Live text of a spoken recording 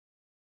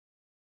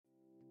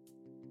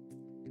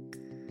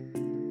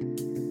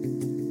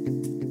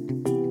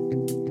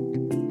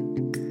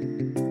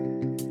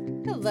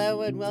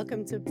Hello and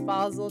welcome to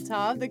Basel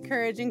Tov, the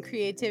courage and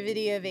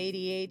creativity of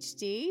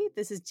ADHD.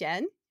 This is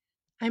Jen.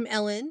 I'm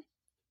Ellen.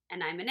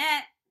 And I'm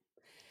Annette.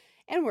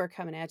 And we're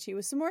coming at you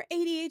with some more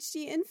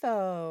ADHD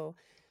info.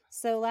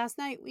 So last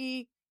night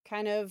we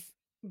kind of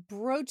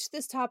broached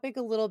this topic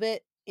a little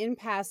bit in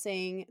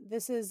passing.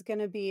 This is going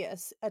to be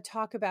a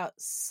talk about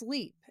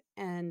sleep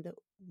and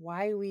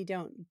why we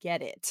don't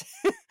get it.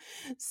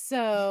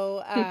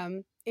 So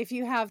if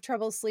you have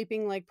trouble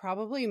sleeping, like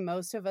probably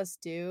most of us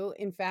do,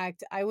 in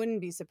fact, I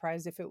wouldn't be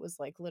surprised if it was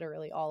like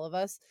literally all of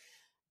us,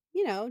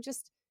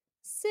 just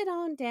sit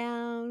on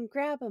down,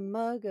 grab a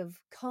mug of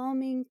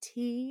calming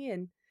tea,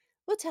 and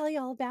we'll tell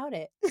you all about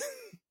it.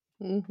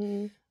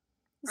 Mm-hmm.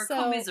 Or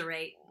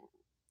commiserate.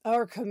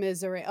 Or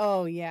commiserate.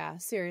 Oh, yeah,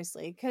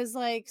 seriously. Because,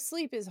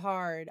 sleep is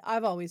hard.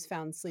 I've always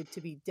found sleep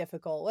to be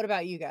difficult. What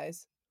about you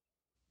guys?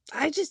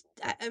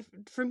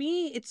 For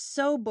me, it's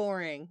so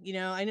boring.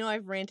 I know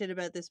I've ranted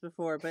about this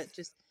before, but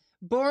just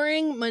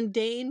boring,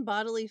 mundane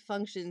bodily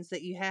functions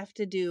that you have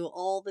to do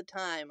all the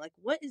time. Like,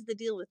 what is the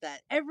deal with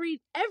that? Every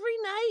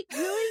night?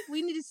 Really?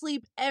 We need to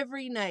sleep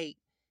every night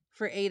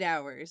for 8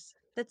 hours.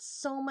 That's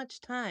so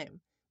much time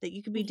that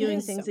you could be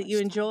doing things that you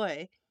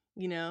enjoy.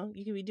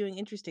 You could be doing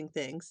interesting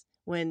things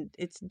when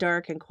it's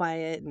dark and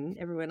quiet and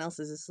everyone else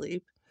is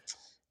asleep.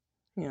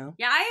 Yeah,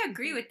 I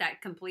agree with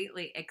that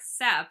completely,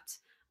 except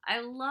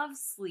I love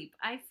sleep.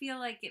 I feel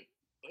like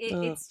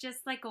it's just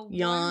like a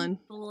warm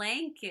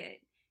blanket.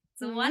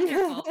 It's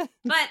wonderful.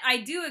 But I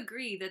do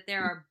agree that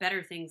there are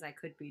better things I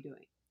could be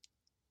doing.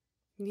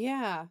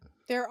 Yeah,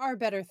 there are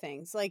better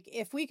things. Like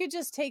if we could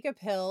just take a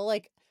pill,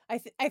 like I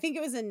think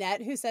it was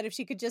Annette who said if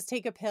she could just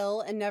take a pill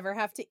and never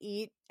have to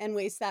eat and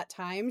waste that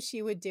time,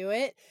 she would do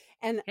it.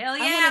 And Hell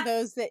yeah. I'm one of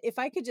those that if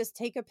I could just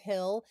take a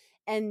pill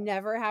and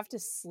never have to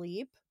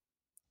sleep,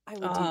 I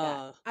would do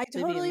that. I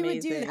totally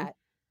would do that.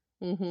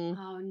 Mm-hmm.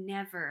 Oh,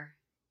 never.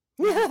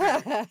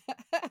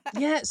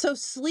 Yeah, so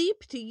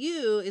sleep to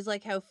you is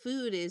like how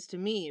food is to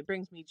me. It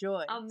brings me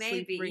joy. Oh,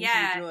 maybe. Sleep brings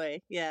me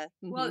joy. Yeah.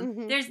 Mm-hmm.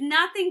 Well, there's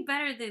nothing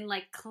better than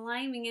like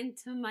climbing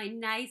into my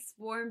nice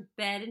warm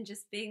bed and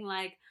just being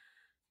like,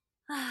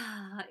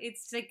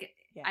 it's like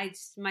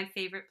my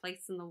favorite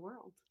place in the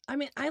world. I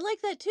mean, I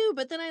like that too,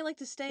 but then I like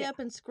to stay up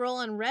and scroll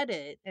on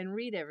Reddit and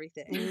read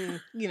everything.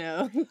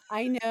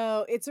 I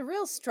know. It's a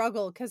real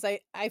struggle because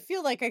I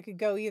feel like I could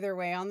go either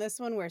way on this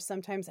one, where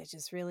sometimes I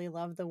just really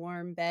love the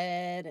warm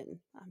bed and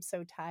I'm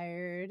so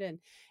tired.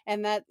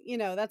 And that,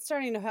 that's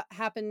starting to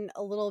happen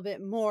a little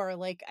bit more.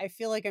 Like, I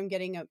feel like I'm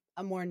getting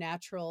a more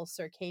natural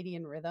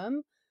circadian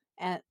rhythm.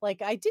 And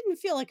like, I didn't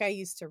feel like I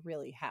used to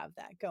really have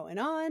that going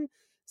on.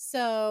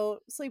 So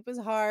sleep was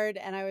hard.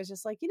 And I was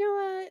just like, you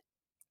know what?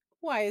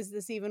 Why is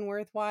this even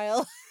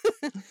worthwhile?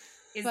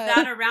 Is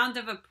that a round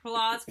of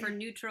applause for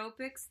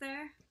nootropics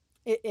there?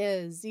 It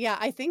is. Yeah,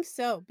 I think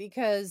so,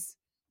 because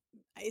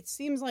it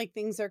seems like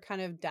things are kind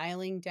of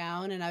dialing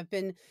down, and I've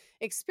been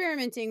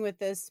experimenting with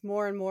this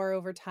more and more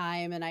over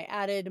time, and I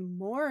added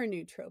more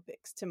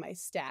nootropics to my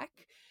stack.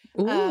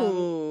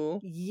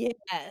 Ooh.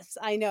 Yes,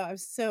 I know. I'm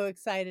so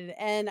excited.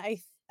 And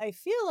I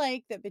feel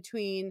like that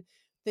between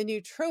the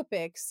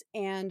nootropics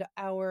and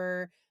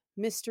our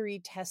mystery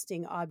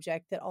testing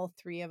object that all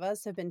three of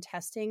us have been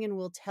testing and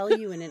we'll tell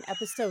you in an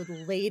episode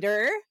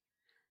later.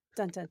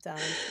 Dun, dun, dun.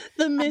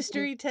 The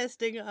mystery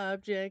testing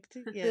object.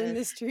 Yeah. The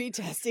mystery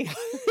testing.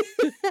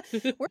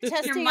 We're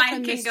testing Your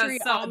mind a can mystery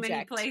go so object.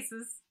 many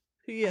places.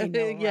 Yeah, I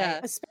know, right? Yeah.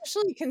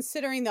 Especially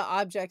considering the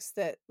objects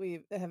that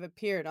have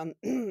appeared on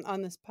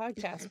this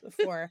podcast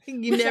before.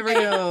 You never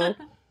know.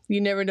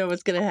 You never know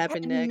what's going to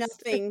happen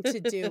next. Nothing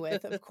to do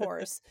with, of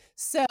course.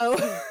 So,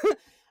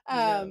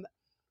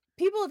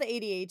 people with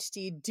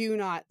ADHD do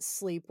not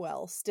sleep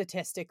well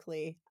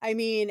statistically. I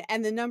mean,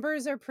 and the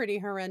numbers are pretty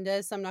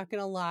horrendous. I'm not going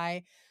to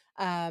lie.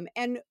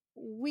 And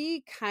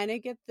we kind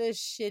of get the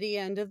shitty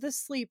end of the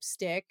sleep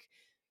stick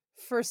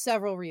for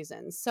several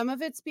reasons. Some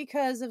of it's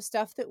because of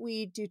stuff that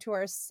we do to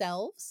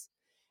ourselves.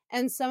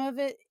 And some of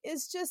it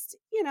is just,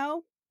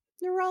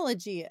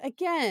 neurology.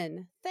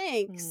 Again,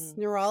 thanks,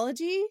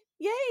 neurology.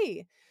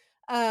 Yay.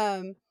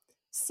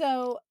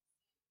 So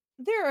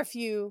there are a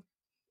few,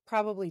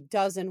 probably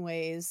dozen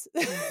ways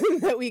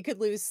that we could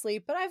lose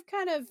sleep, but I've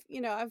kind of,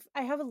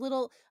 I have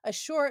a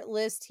short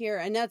list here.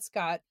 Annette's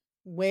got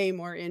way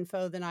more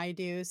info than I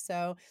do,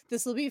 so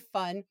this will be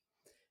fun.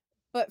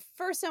 But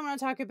first I want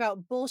to talk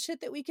about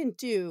bullshit that we can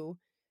do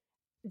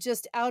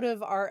just out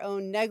of our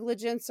own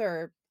negligence,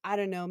 or I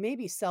don't know,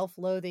 maybe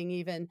self-loathing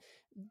even,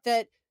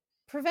 that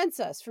prevents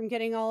us from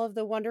getting all of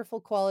the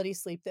wonderful quality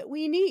sleep that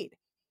we need.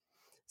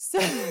 So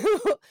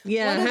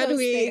yeah, how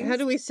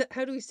do we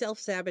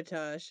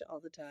self-sabotage all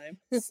the time?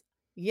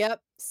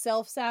 Yep,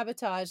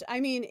 self-sabotage. I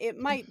mean, it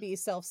might be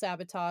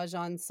self-sabotage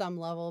on some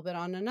level, but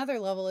on another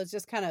level it's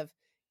just kind of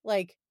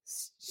like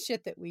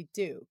shit that we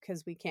do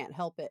because we can't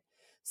help it.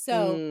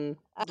 So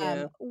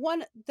the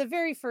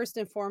very first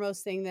and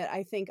foremost thing that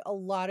I think a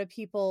lot of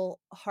people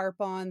harp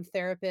on,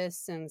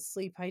 therapists and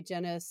sleep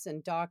hygienists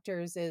and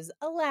doctors, is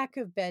a lack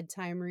of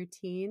bedtime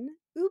routine.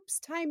 Oops,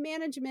 time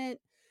management.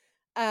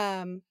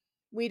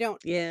 We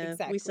don't we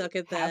exactly suck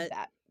at have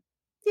that.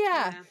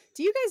 Yeah.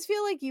 Do you guys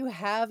feel like you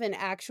have an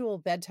actual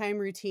bedtime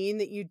routine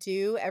that you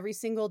do every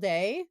single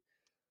day?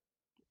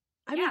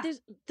 I mean,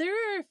 there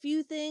are a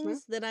few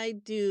things that I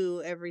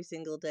do every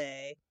single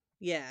day.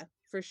 Yeah,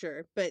 for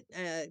sure. But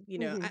you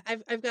know,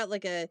 I've got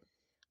like a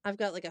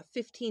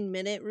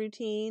 15-minute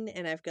routine,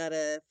 and I've got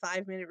a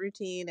 5-minute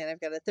routine, and I've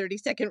got a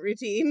 30-second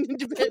routine,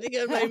 depending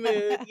on my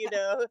mood, you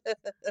know.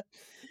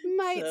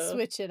 Might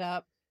switch it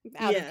up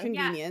out of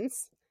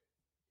convenience.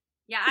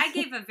 Yeah, I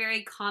gave a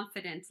very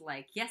confident,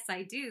 like, yes,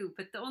 I do.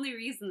 But the only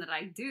reason that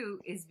I do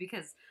is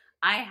because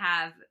I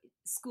have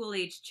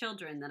school-age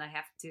children that I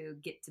have to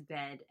get to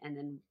bed and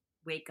then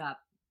wake up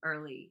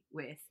early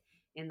with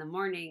in the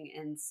morning.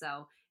 And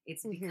so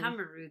it's become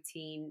a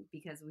routine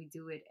because we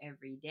do it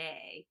every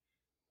day.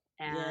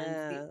 And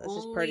that's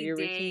just part of your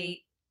routine.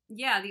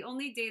 The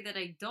only day that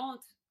I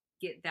don't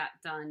get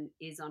that done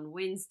is on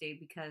Wednesday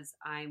because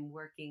I'm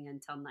working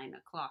until 9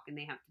 o'clock and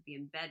they have to be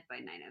in bed by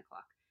 9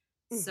 o'clock.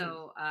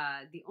 So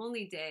the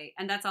only day,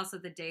 and that's also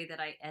the day that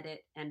I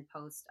edit and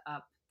post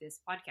up this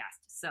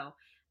podcast. So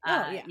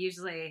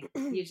usually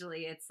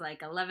it's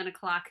like 11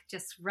 o'clock,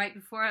 just right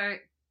before,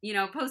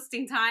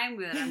 posting time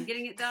that I'm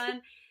getting it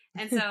done.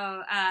 And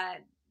so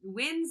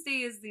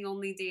Wednesday is the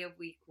only day of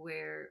week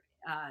where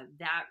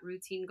that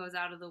routine goes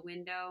out of the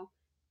window.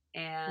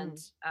 And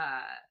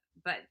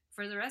but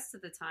for the rest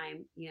of the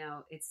time,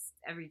 it's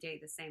every day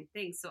the same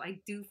thing. So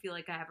I do feel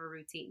like I have a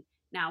routine.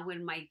 Now,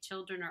 when my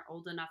children are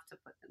old enough to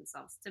put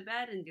themselves to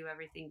bed and do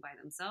everything by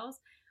themselves,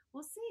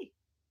 we'll see.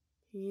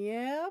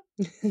 Yep.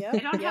 I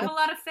don't have a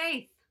lot of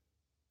faith.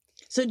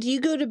 So do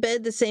you go to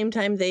bed the same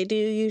time they do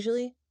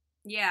usually?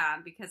 Yeah,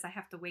 because I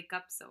have to wake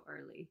up so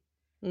early.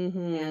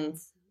 And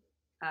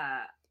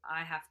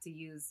I have to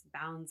use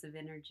bounds of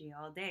energy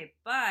all day.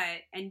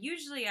 And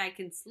usually I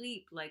can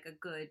sleep like a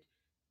good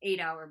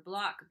 8-hour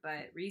block.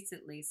 But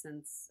recently,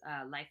 since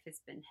life has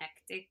been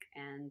hectic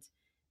and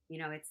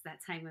it's that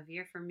time of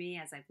year for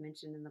me, as I've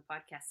mentioned in the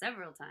podcast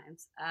several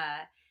times.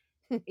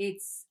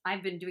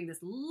 I've been doing this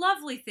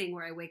lovely thing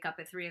where I wake up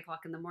at 3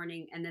 o'clock in the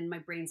morning and then my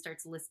brain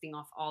starts listing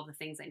off all the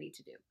things I need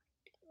to do.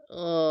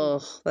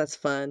 Oh, that's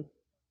fun.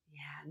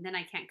 Yeah. And then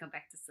I can't go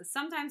back to sleep.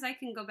 Sometimes I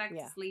can go back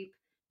to sleep,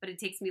 but it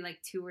takes me like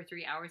 2 or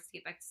 3 hours to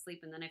get back to sleep.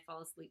 And then I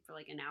fall asleep for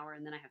like an hour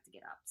and then I have to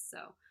get up.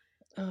 So.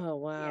 Oh,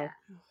 wow.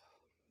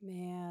 Yeah.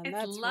 Man, it's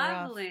that's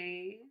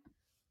lovely.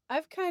 Rough.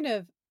 I've kind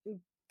of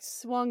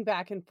swung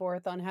back and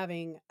forth on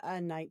having a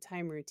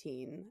nighttime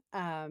routine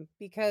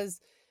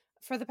because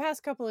for the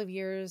past couple of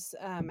years,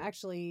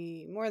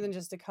 actually more than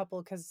just a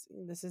couple, because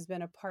this has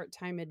been a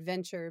part-time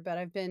adventure, but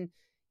I've been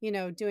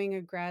doing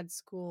a grad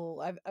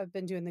school. I've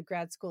been doing the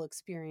grad school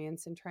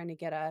experience and trying to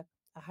get a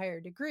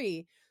higher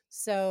degree.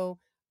 So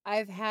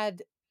I've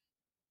had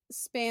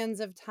spans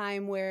of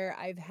time where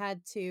I've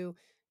had to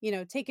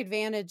take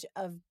advantage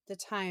of the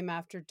time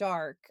after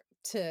dark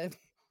to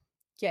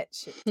get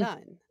shit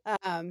done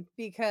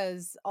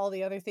because all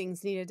the other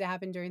things needed to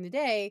happen during the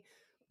day.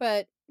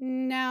 But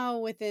now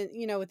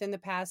within the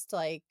past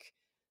like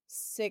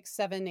 6,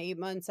 7, 8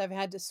 months, I've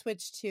had to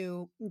switch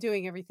to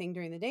doing everything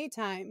during the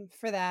daytime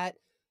for that.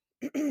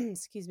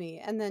 Excuse me.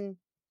 And then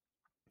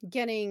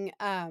getting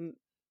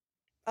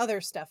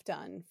other stuff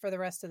done for the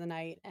rest of the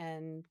night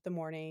and the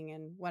morning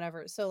and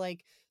whatever. So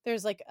like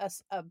there's like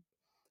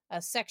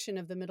a section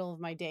of the middle of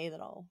my day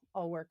that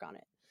I'll work on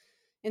it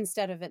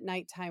instead of at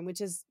nighttime, which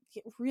is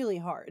really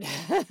hard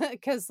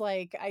because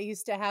like I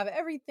used to have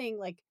everything,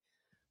 like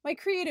my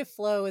creative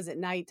flow is at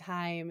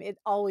nighttime. It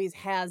always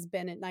has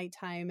been at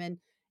nighttime. And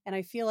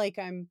I feel like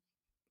I'm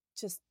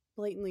just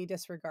blatantly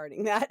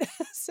disregarding that.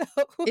 So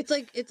it's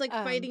like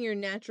fighting your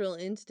natural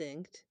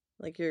instinct.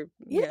 Like it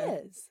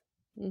is.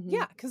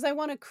 Yeah, because I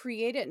want to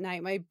create at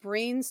night. My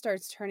brain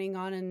starts turning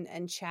on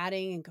and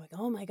chatting and going,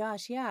 oh my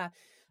gosh, yeah.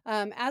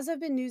 As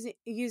I've been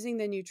using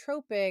the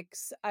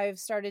nootropics, I've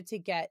started to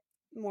get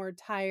more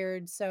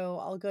tired. So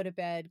I'll go to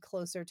bed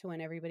closer to when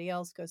everybody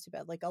else goes to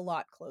bed, like a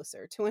lot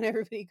closer to when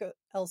everybody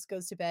else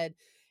goes to bed.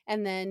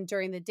 And then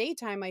during the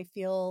daytime, I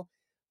feel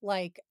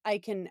like I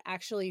can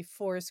actually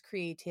force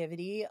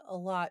creativity a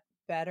lot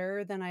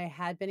better than I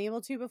had been able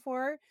to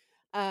before.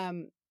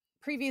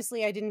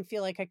 Previously, I didn't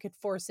feel like I could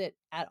force it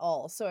at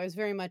all. So I was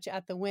very much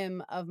at the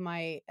whim of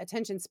my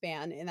attention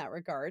span in that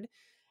regard.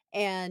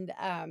 And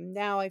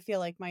now I feel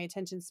like my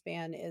attention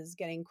span is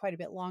getting quite a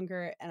bit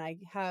longer and I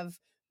have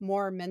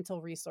more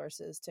mental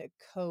resources to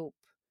cope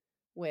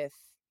with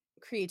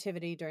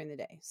creativity during the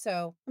day.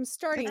 So I'm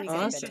starting to get a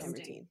bedtime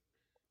routine.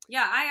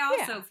 Yeah, I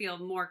also feel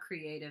more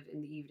creative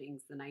in the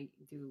evenings than I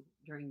do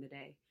during the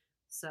day.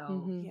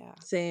 So yeah.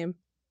 Same.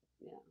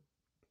 Yeah.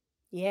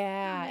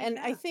 Yeah. And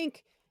I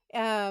think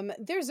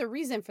there's a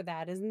reason for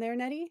that, isn't there,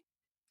 Nettie?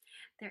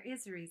 There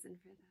is a reason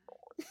for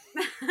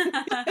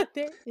that.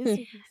 There is a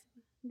reason.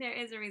 There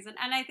is a reason.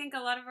 And I think a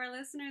lot of our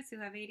listeners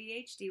who have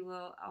ADHD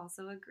will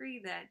also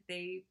agree that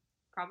the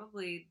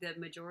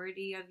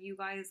majority of you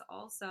guys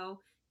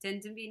also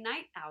tend to be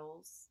night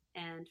owls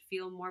and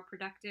feel more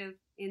productive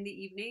in the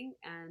evening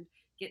and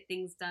get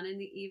things done in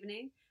the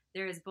evening.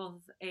 there is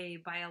both a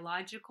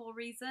biological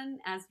reason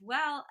as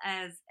well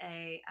as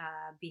a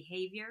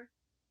behavioral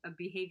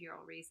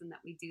reason that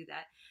we do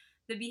that.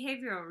 The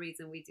behavioral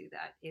reason we do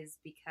that is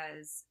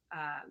because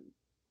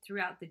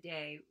throughout the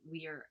day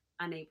we are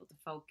unable to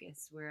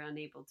focus. We're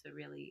unable to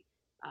really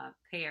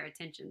pay our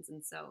attentions,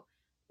 and so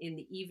in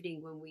the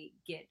evening when we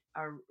get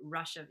a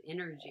rush of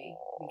energy,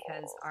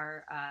 because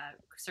our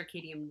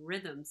circadian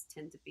rhythms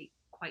tend to be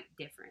quite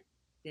different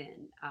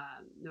than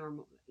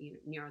normal,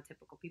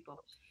 neurotypical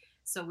people.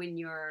 So when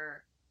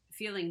you're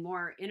feeling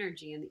more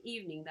energy in the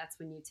evening, that's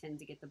when you tend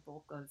to get the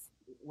bulk of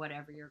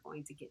whatever you're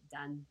going to get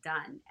done,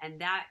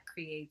 and that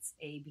creates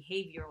a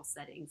behavioral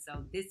setting.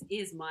 So this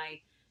is my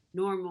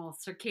normal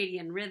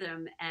circadian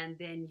rhythm, and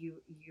then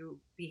you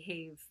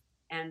behave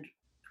and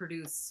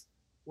produce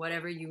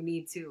whatever you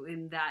need to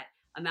in that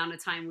amount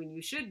of time when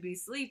you should be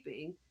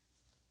sleeping,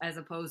 as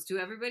opposed to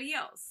everybody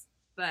else.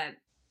 But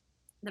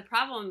the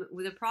problem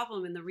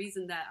and the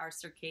reason that our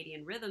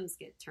circadian rhythms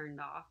get turned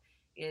off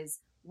is,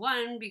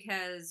 one,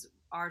 because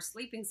our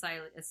sleeping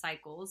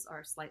cycles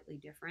are slightly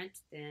different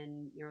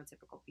than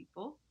neurotypical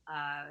people.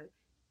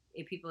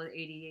 In people with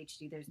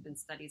ADHD, there's been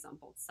studies on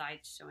both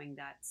sides showing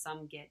that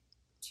some get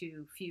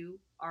too few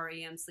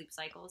REM sleep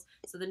cycles.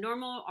 So the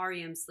normal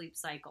REM sleep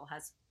cycle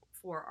has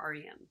 4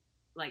 REM.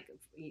 Like,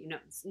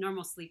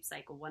 normal sleep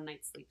cycle, one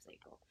night sleep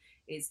cycle,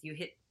 is you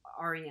hit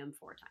REM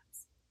 4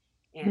 times.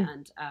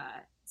 And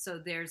so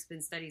there's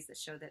been studies that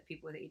show that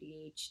people with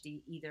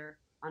ADHD either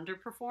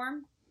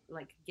underperform,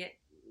 like get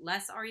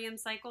less REM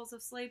cycles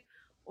of sleep,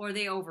 or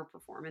they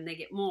overperform and they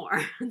get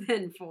more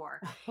than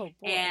 4. Oh,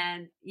 boy.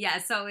 And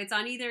so it's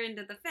on either end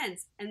of the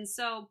fence. And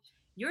so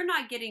you're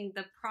not getting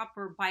the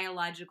proper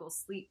biological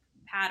sleep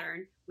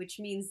pattern, which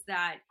means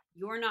that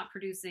you're not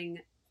producing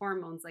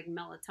hormones like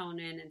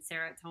melatonin and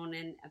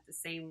serotonin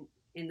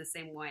in the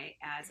same way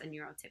as a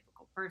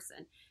neurotypical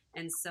person.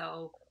 And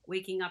so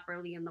waking up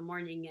early in the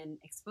morning and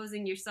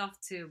exposing yourself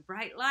to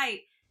bright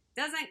light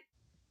doesn't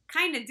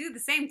kind of do the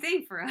same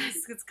thing for us.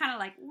 It's kind of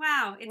like,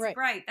 wow, it's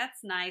bright.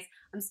 That's nice.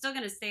 I'm still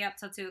going to stay up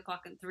till 2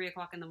 o'clock and 3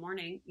 o'clock in the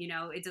morning.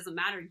 It doesn't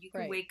matter. You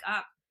can wake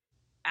up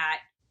at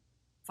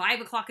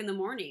 5 o'clock in the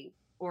morning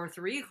or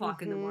 3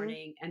 o'clock in the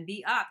morning and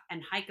be up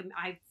and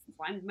I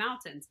climbed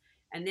mountains.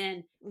 And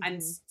then I'm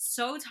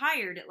so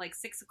tired at like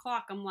 6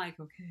 o'clock. I'm like,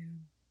 okay, I'm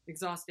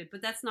exhausted,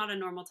 but that's not a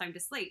normal time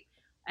to sleep.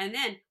 And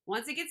then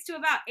once it gets to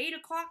about 8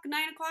 o'clock,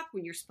 9 o'clock,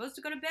 when you're supposed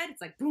to go to bed,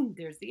 it's like, boom,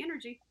 there's the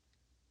energy.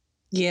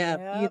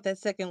 Yeah, you get that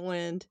second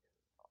wind.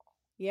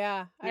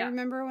 Yeah, I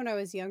remember when I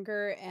was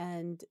younger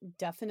and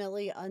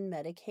definitely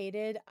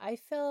unmedicated, I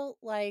felt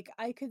like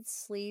I could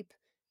sleep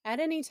at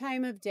any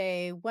time of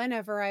day,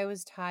 whenever I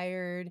was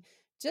tired,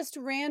 just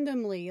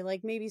randomly,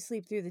 like maybe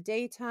sleep through the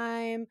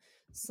daytime,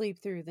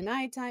 sleep through the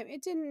nighttime.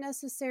 It didn't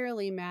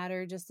necessarily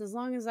matter, just as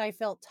long as I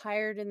felt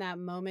tired in that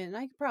moment. And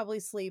I could probably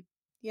sleep,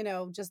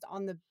 just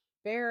on the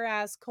bare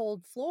ass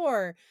cold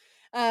floor.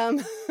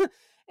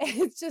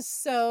 It's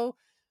just so,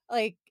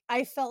 like,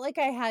 I felt like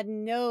I had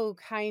no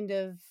kind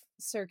of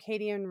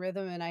circadian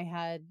rhythm, and I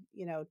had,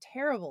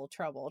 terrible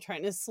trouble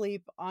trying to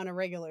sleep on a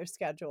regular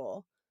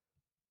schedule.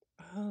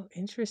 Oh,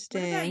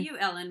 interesting. What about you,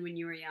 Ellen, when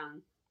you were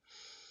young?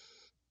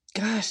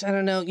 Gosh, I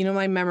don't know.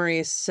 My memory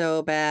is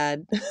so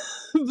bad.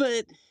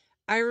 But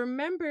I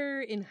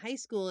remember in high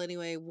school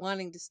anyway,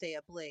 wanting to stay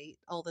up late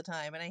all the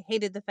time. And I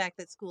hated the fact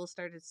that school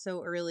started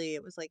so early.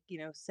 It was like,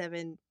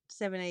 7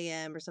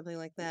 a.m. or something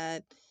like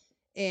that.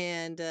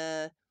 And,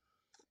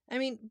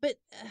 but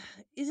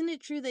isn't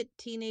it true that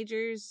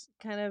teenagers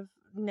kind of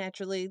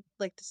naturally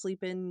like to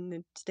sleep in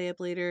and stay up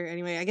later?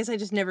 Anyway, I guess I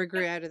just never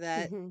grew out of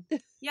that.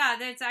 Yeah,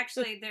 there's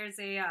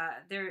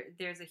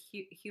a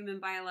human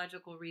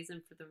biological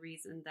reason for the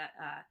reason that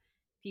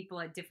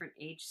people at different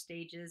age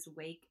stages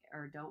wake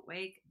or don't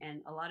wake,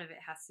 and a lot of it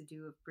has to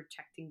do with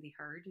protecting the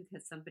herd,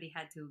 because somebody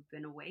had to have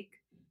been awake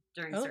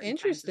during certain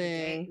times of the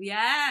day.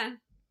 Yeah.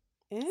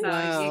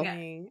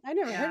 Interesting. I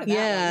never heard of that.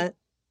 Yeah.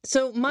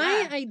 So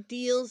my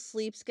ideal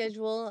sleep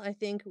schedule, I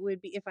think,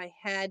 would be if I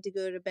had to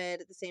go to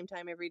bed at the same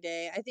time every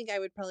day. I think I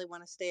would probably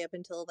want to stay up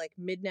until like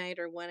midnight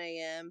or 1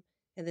 a.m.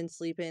 and then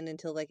sleep in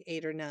until like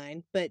 8 or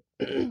 9. But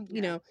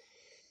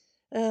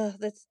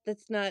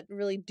that's not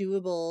really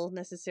doable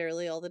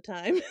necessarily all the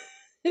time,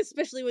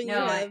 especially when you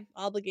have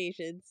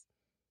obligations.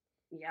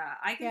 Yeah,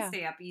 I can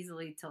stay up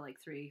easily till like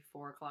 3,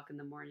 4 o'clock in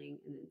the morning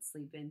and then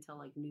sleep in till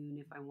like noon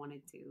if I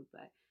wanted to,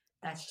 but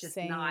that's just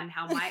not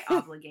how my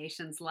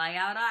obligations lie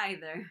out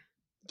either.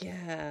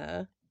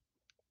 Yeah.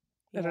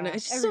 I don't know.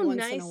 It's every so once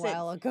nice in a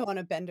while I'll go on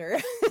a bender.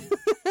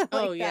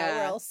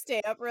 Where I'll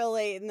stay up real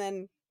late and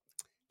then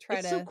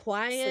it's so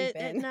quiet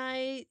at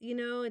night,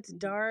 it's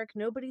dark,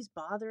 nobody's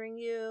bothering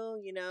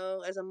you,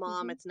 as a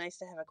mom, it's nice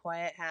to have a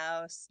quiet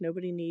house,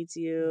 nobody needs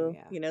you.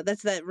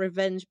 That's that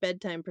revenge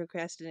bedtime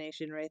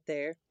procrastination right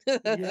there.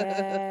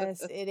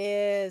 Yes, it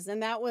is.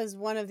 And that was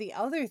one of the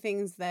other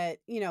things that,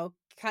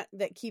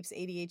 that keeps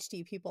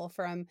ADHD people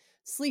from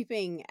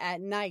sleeping at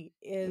night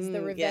is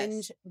the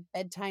revenge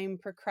bedtime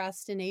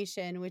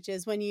procrastination, which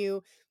is when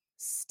you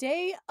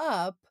stay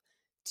up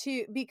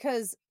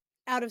because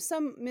out of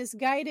some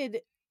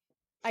misguided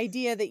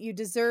idea that you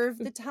deserve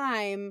the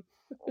time,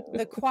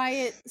 the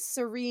quiet,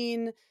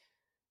 serene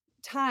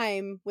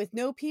time with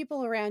no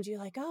people around you,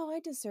 like, oh, I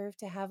deserve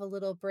to have a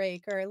little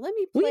break, or let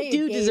me We play a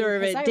do game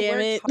deserve because it, I damn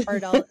worked it.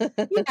 hard all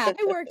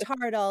I worked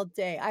hard all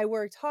day. I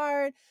worked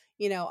hard,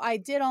 I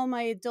did all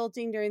my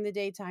adulting during the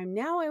daytime.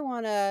 Now I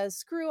want to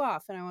screw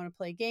off and I want to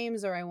play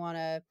games, or I want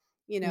to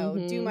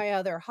do my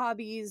other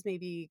hobbies,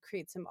 maybe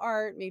create some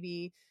art,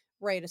 maybe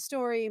write a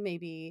story,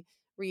 maybe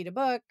read a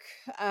book,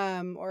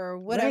 or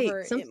whatever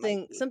Right. it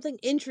might be. Something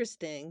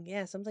interesting.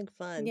 Yeah, something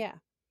fun. Yeah.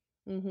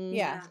 Mm-hmm.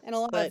 Yeah. Yeah. And a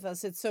lot But of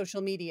us, it's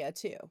social media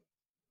too.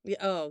 yeah,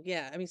 oh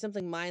yeah. I mean,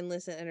 something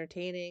mindless and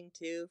entertaining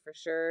too, for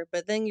sure.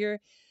 But then you're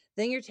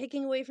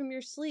taking away from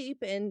your sleep,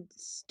 and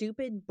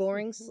stupid,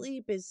 boring Mhm.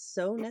 sleep is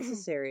so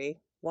necessary.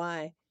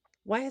 Why?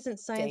 Why hasn't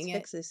science Dang it.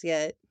 fixed this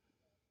yet?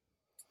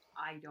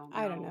 I don't know.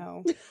 I don't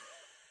know.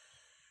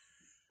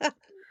 I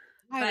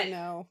But don't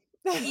know.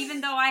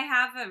 even though I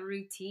have a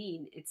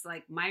routine, it's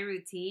like my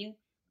routine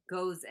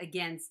goes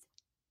against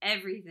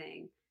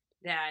everything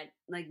that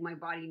like my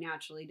body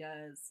naturally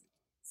does.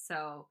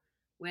 So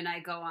when I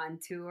go on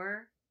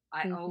tour,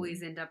 I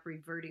always end up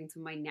reverting to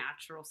my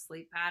natural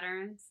sleep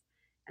patterns.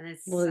 And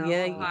it's Well, so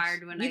yeah,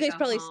 hard when you I guys go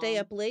probably stay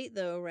home. up late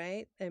though,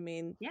 right? I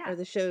mean, Yeah. are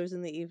the shows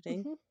in the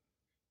evening? Mhm.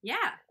 Yeah.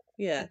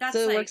 Yeah. But that's So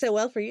it like, works out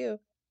well for you.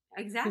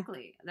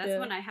 exactly. That's Yeah.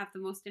 when I have the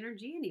most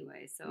energy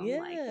anyway. So I'm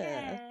like,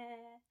 Yeah.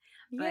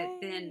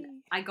 But then Yay.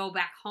 I go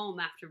back home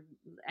after,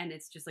 and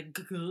it's just like,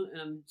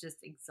 and I'm just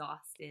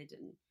exhausted.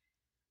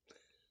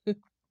 And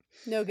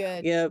No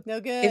good. Yep.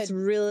 No It's good.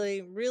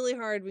 really, really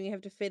hard when you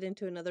have to fit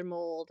into another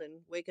mold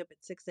and wake up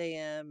at 6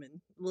 a.m.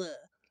 and bleh.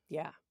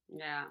 Yeah.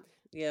 yeah.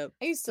 Yep.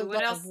 I used to So what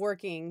love else?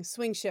 working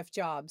swing shift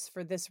jobs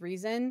for this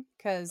reason,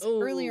 because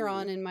earlier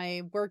on Oh, in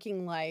my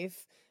working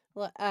life,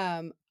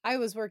 I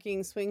was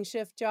working swing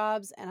shift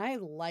jobs, and I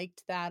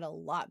liked that a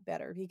lot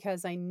better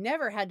because I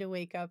never had to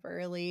wake up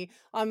early.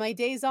 On my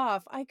days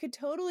off, I could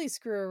totally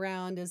screw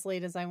around as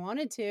late as I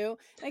wanted to.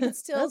 And I could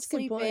still that's a good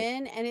sleep point.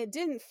 in, and it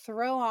didn't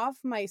throw off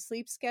my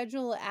sleep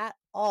schedule at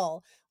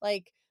all.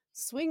 Like,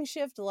 swing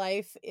shift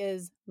life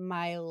is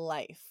my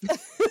life.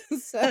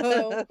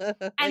 So,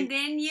 And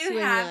then you Swing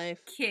have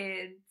life.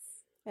 kids.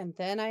 and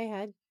then I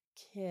had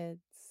kids.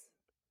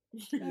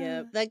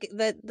 Yeah,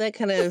 that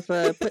kind of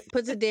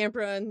puts a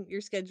damper on your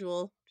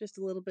schedule just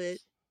a little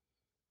bit.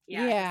 Yeah,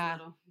 just a Yeah.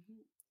 little.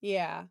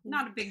 Yeah.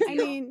 Not a big deal. I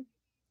mean,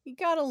 you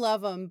gotta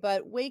love them,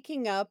 but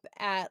waking up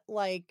at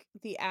like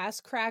the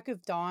ass crack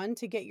of dawn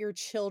to get your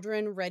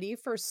children ready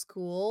for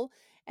school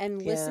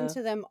and listen Yeah.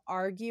 to them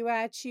argue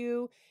at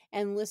you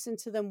and listen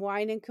to them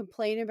whine and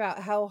complain about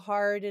how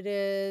hard it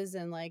is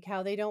and like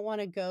how they don't want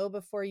to go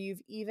before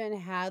you've even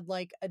had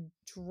like a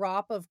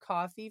drop of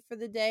coffee for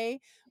the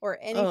day or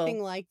Oh,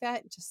 anything like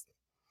that. Just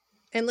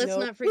and let's nope.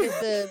 not forget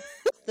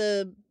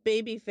the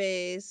baby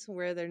phase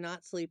where they're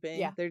not sleeping.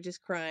 Yeah. They're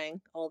just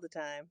crying all the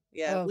time.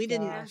 Yeah, Oh Yeah.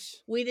 gosh.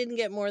 we didn't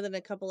get more than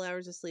a couple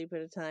hours of sleep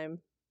at a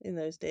time in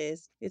those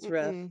days. It's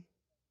rough. Mm-mm.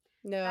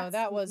 No, That's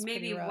that was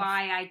pretty maybe rough.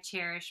 why I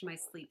cherish my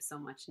sleep so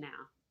much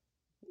now.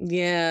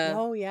 Yeah.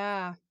 Oh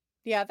yeah.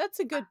 Yeah, that's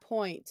a good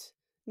point.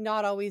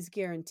 Not always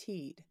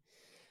guaranteed.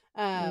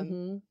 Um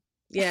Mm-hmm.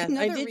 Yeah,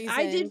 another I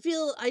reason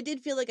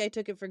did feel like I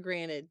took it for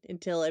granted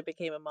until I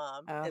became a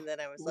mom, oh and then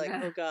I was like,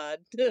 Yeah. "Oh God."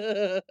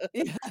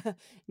 yeah,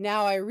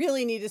 now I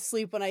really need to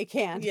sleep when I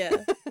can.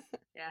 Yeah.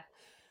 Yeah.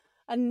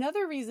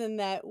 Another reason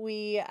that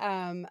we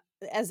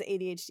as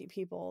ADHD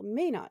people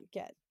may not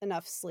get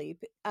enough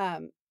sleep,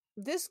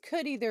 this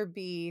could either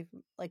be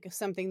like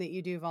something that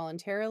you do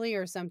voluntarily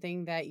or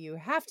something that you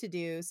have to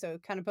do, so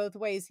kind of both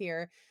ways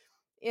here,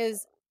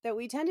 is that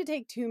we tend to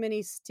take too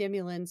many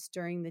stimulants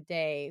during the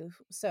day.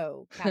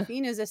 So,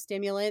 caffeine is a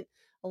stimulant.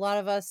 A lot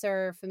of us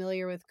are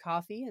familiar with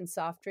coffee and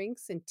soft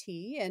drinks and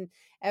tea and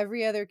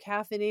every other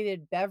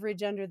caffeinated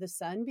beverage under the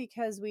sun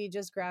because we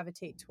just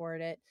gravitate toward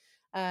it.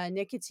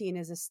 Nicotine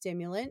is a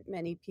stimulant.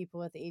 Many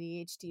people with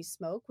ADHD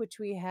smoke, which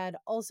we had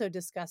also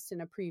discussed in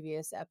a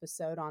previous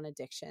episode on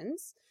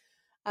addictions.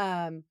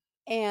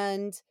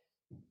 And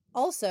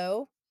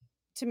also,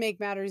 to make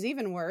matters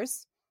even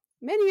worse,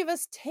 many of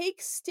us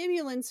take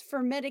stimulants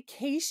for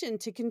medication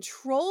to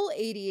control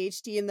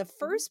ADHD in the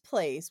first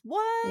place.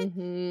 What?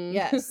 Mm-hmm.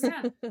 Yes.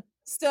 Yeah.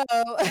 So,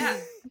 Yeah.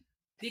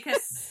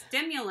 Because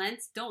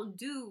stimulants don't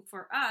do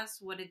for us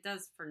what it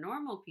does for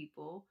normal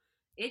people.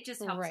 It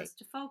just helps right. us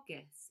to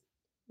focus.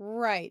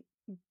 Right.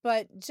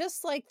 But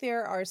just like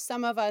there are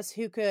some of us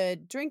who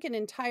could drink an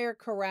entire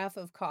carafe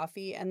of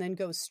coffee and then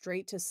go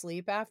straight to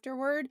sleep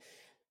afterward,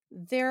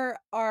 there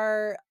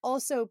are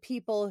also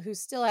people who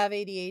still have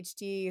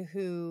ADHD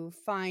who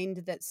find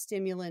that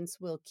stimulants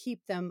will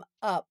keep them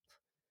up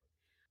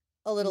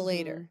a little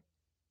later.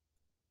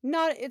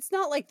 It's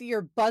not like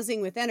you're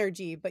buzzing with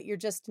energy, but you're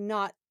just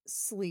not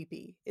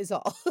sleepy is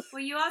all.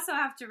 Well, you also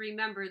have to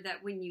remember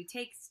that when you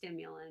take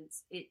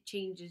stimulants, it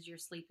changes your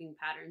sleeping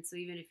pattern. So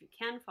even if you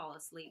can fall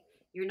asleep,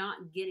 you're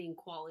not getting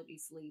quality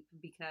sleep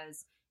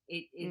because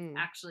it is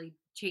actually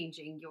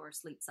changing your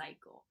sleep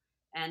cycle.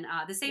 And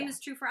the same is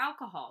true for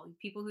alcohol.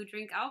 People who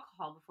drink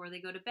alcohol before they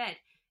go to bed,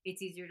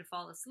 it's easier to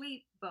fall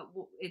asleep, but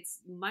it's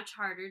much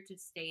harder to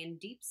stay in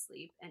deep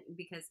sleep, and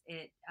because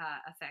it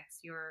affects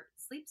your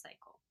sleep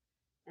cycle.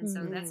 And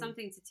so that's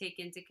something to take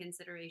into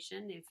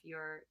consideration if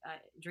you're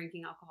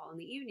drinking alcohol in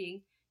the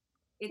evening.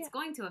 It's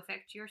going to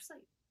affect your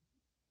sleep.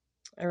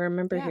 I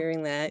remember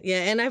hearing that.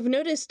 Yeah, and I've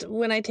noticed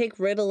when I take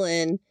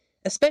Ritalin,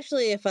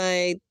 especially if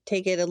I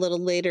take it a little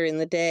later in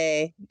the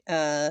day,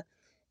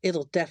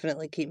 it'll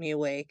definitely keep me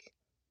awake.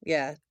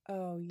 Yeah.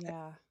 Oh,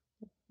 yeah.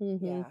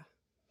 Mm-hmm. Yeah.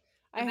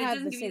 But it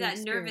doesn't give you that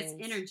nervous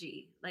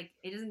energy. Like,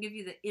 it doesn't give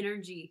you the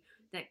energy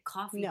that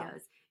coffee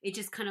does. It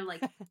just kind of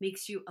like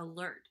makes you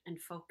alert and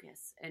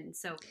focus. And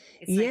so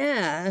it's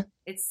like,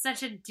 it's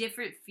such a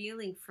different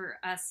feeling for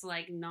us,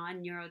 like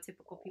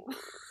non-neurotypical people.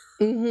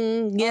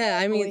 Mm-hmm. Yeah,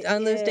 I mean,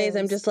 on those days,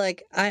 I'm just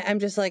like,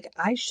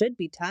 I should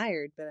be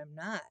tired, but I'm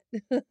not.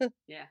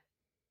 Yeah.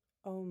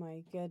 Oh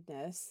my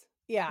goodness.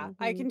 Yeah,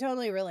 I can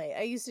totally relate.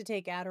 I used to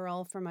take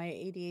Adderall for my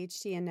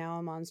ADHD, and now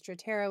I'm on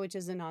Strattera, which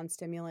is a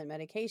non-stimulant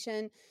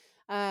medication.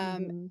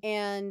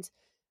 And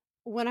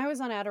when I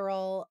was on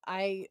Adderall,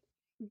 I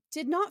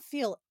did not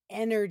feel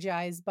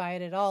energized by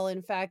it at all.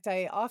 In fact,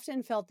 I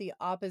often felt the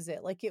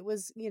opposite. Like it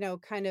was,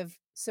 kind of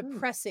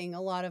suppressing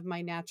a lot of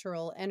my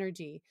natural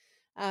energy.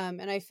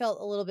 And I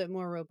felt a little bit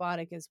more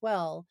robotic as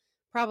well.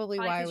 Probably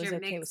why I was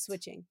okay with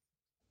switching.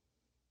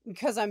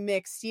 Because I'm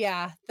mixed.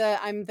 Yeah.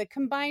 I'm the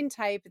combined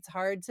type.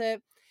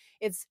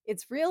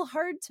 It's real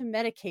hard to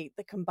medicate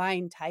the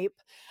combined type.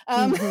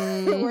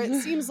 Or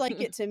it seems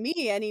like it to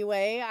me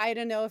anyway. I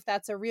don't know if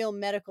that's a real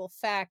medical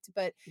fact,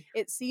 but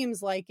it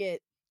seems like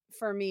it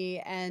for me.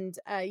 And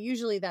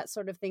usually that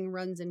sort of thing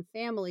runs in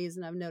families.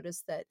 And I've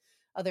noticed that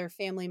other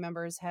family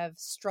members have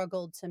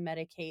struggled to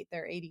medicate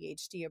their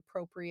ADHD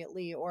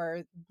appropriately,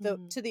 or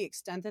to the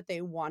extent that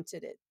they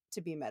wanted it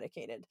to be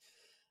medicated.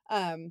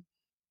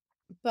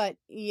 But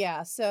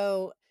yeah,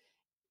 so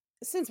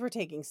since we're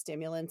taking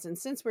stimulants, and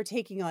since we're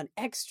taking on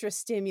extra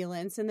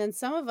stimulants, and then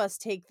some of us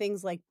take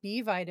things like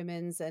B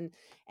vitamins and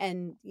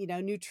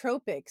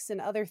nootropics and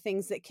other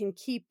things that can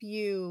keep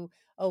you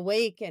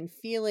awake and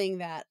feeling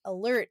that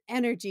alert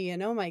energy,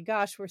 and oh my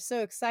gosh, we're so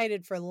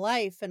excited for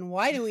life, and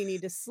why do we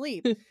need to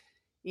sleep?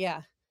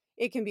 Yeah,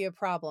 it can be a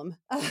problem.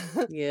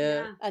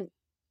 Yeah.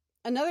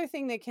 Another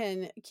thing that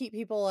can keep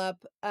people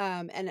up,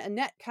 and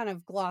Annette kind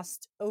of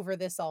glossed over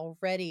this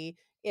already,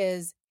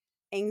 is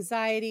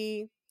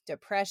anxiety,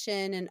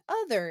 depression, and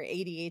other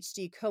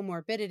ADHD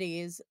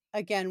comorbidities,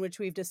 again, which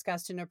we've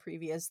discussed in a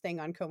previous thing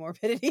on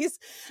comorbidities.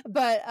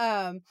 But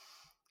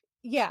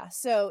yeah,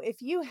 so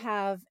if you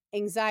have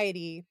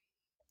anxiety,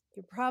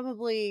 you're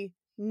probably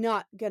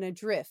not going to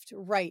drift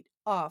right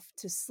off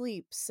to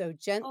sleep so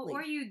gently.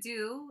 Or you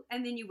do,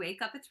 and then you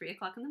wake up at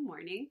 3:00 in the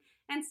morning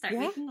and start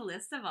making a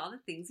list of all the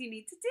things you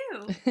need to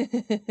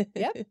do.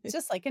 Yep,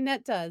 just like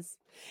Annette does.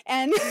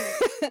 And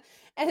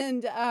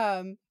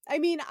I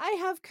mean, I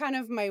have kind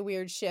of my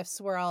weird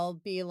shifts where I'll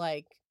be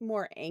like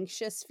more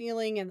anxious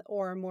feeling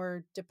or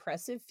more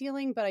depressive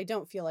feeling, but I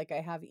don't feel like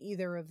I have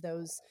either of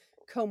those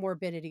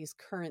comorbidities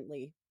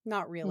currently.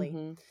 Not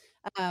really.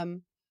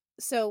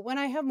 So when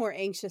I have more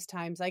anxious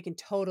times, I can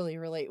totally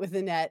relate with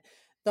Annette.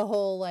 The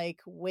whole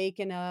like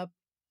waking up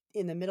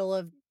in the middle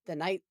of the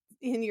night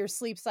in your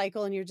sleep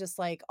cycle, and you're just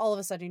like, all of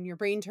a sudden your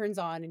brain turns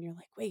on and you're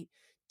like, wait,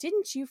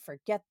 didn't you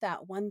forget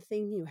that one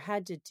thing you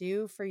had to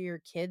do for your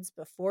kids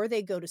before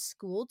they go to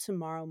school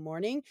tomorrow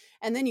morning?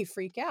 And then you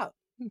freak out.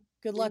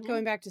 Good luck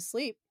going back to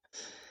sleep.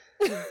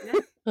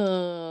 Yeah,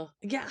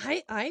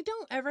 I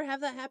don't ever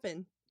have that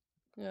happen.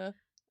 Yeah.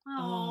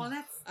 Oh,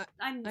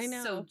 I'm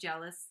so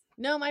jealous.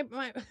 No, my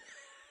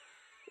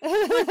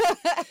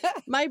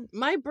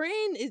my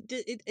brain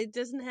it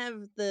doesn't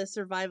have the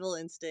survival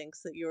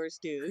instincts that yours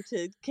do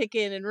to kick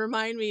in and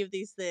remind me of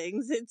these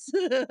things. It's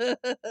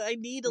I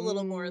need a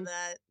little more of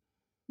that.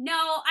 No,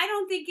 I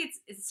don't think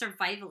it's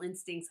survival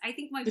instincts. I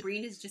think my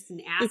brain is just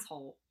an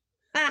asshole.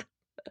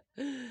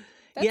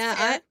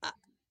 Yeah,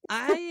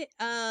 I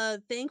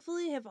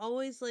thankfully have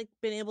always like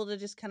been able to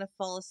just kind of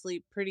fall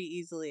asleep pretty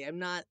easily. I'm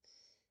not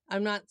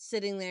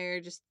sitting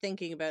there just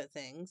thinking about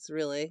things,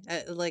 really.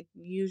 Like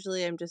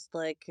usually I'm just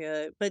like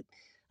but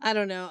I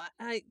don't know.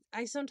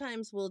 I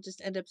sometimes will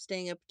just end up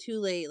staying up too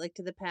late, like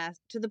to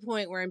the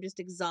point where I'm just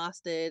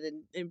exhausted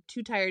and I'm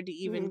too tired to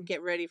even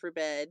get ready for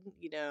bed,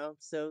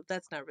 So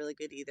that's not really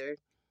good either.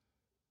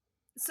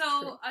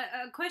 So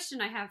a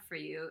question I have for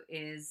you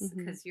is,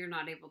 because you're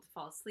not able to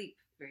fall asleep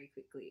very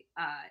quickly,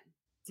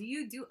 do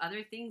you do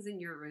other things in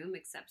your room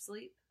except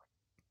sleep?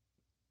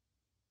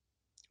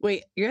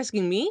 Wait, you're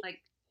asking me?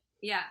 Like,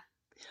 yeah.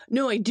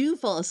 No, I do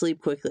fall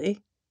asleep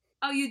quickly.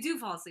 Oh, you do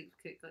fall asleep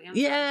quickly.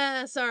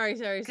 Sorry.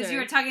 Because you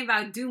were talking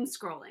about doom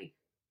scrolling.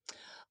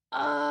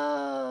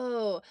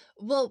 Oh,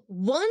 well,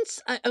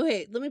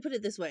 okay, let me put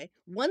it this way.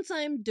 Once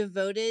I'm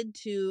devoted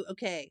to,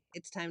 okay,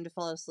 it's time to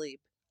fall asleep,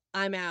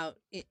 I'm out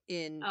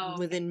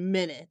within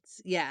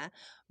minutes. Yeah.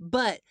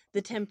 But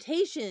the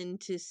temptation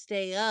to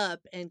stay up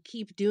and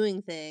keep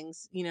doing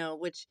things,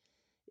 which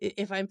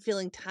if I'm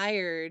feeling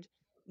tired,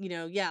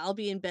 I'll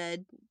be in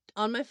bed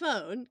on my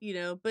phone,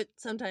 but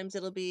sometimes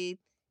it'll be,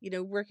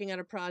 working on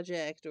a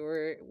project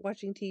or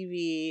watching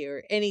TV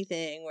or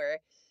anything where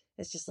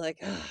it's just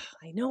like,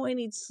 I know I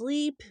need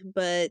sleep,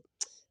 but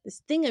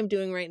this thing I'm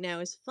doing right now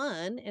is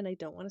fun and I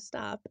don't want to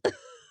stop.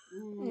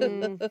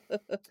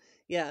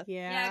 Yeah.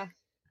 Yeah.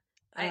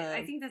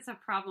 I think that's a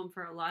problem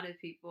for a lot of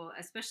people,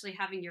 especially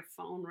having your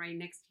phone right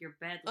next to your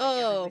bed.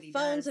 Like everybody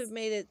phones does. have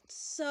made it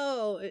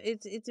so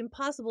it's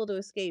impossible to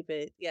escape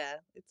it. Yeah,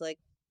 it's like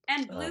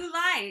and blue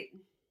light.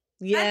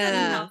 Yeah, that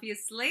doesn't help you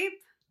sleep.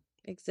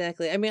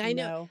 Exactly. I mean, I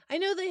know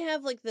they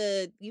have like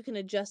you can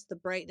adjust the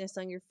brightness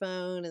on your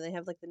phone, and they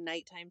have like the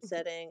nighttime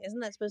setting. Isn't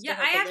that supposed to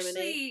help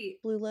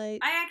eliminate blue light?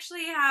 I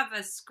actually have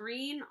a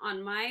screen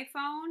on my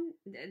phone.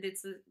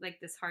 It's like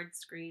this hard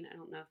screen. I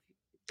don't know if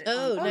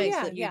nice.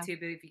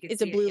 YouTube if you could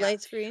it's see a blue it,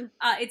 light screen.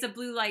 It's a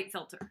blue light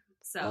filter.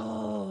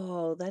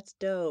 So that's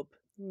dope.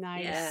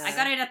 Nice. Yeah, I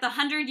got it at the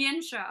 100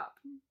 yen shop.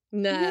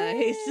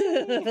 Nice.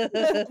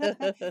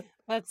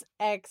 That's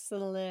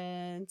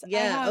excellent. Yeah.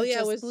 I have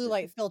just blue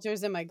light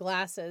filters in my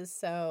glasses,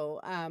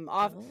 so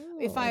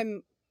if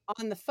I'm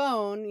on the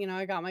phone,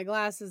 I got my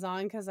glasses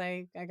on because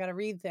I got to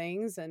read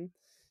things, and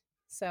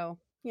so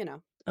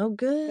Oh,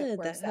 good.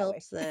 That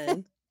helps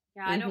then.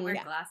 Yeah, I don't wear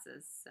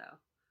glasses, so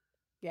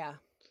yeah,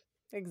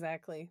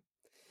 exactly.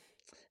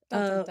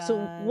 So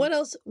what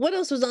else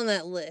was on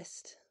that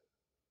list?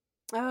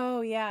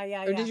 Oh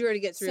yeah. Or did you already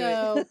get through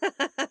it?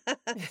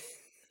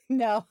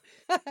 No,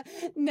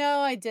 no,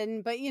 I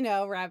didn't. But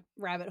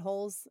rabbit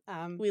holes.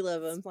 We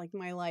love them. It's like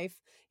my life.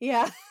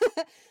 Yeah.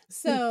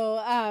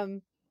 So,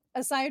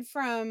 aside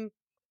from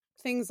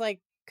things like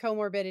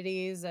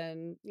comorbidities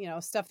and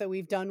stuff that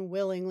we've done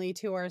willingly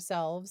to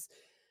ourselves,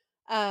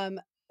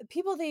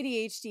 people with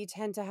ADHD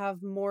tend to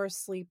have more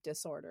sleep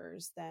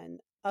disorders than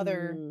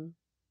other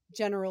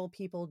general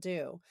people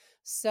do.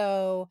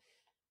 So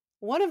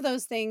one of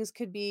those things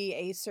could be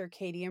a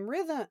circadian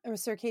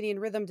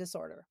rhythm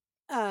disorder.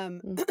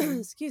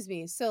 Excuse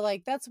me. So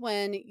like that's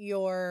when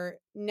your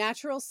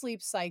natural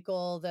sleep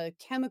cycle, the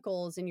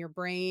chemicals in your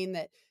brain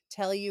that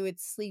tell you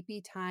it's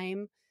sleepy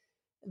time,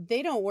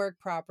 they don't work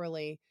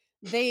properly.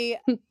 They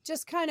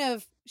just kind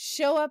of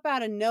show up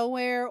out of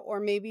nowhere, or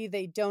maybe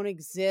they don't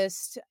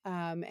exist.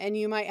 And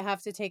you might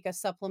have to take a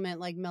supplement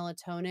like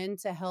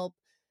melatonin to help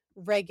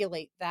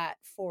regulate that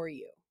for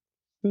you.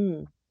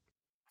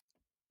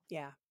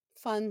 Yeah.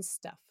 Fun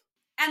stuff.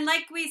 And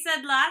like we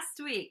said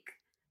last week,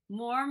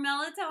 more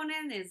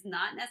melatonin is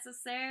not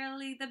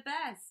necessarily the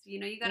best.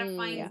 You got to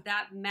find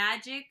that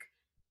magic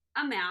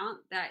amount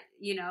that,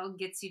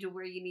 gets you to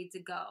where you need to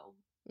go.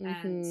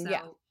 And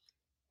so,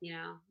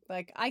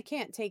 like I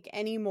can't take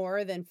any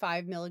more than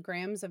 5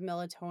 milligrams of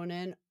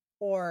melatonin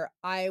or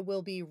I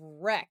will be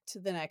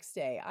wrecked the next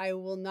day. I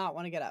will not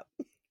want to get up.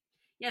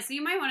 Yeah. So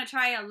you might want to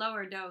try a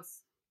lower dose.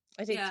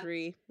 I take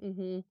 3.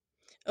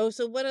 Oh,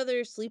 so what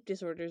other sleep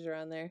disorders are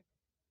on there?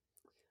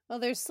 Well,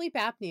 there's sleep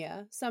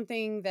apnea,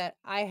 something that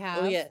I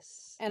have. Oh,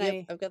 yes. And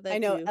I've got that I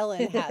know too.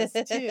 Ellen has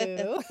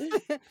too.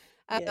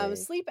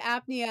 Sleep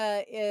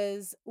apnea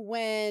is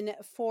when,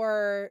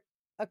 for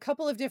a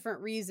couple of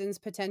different reasons,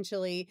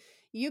 potentially,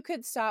 you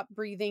could stop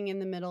breathing in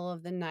the middle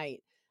of the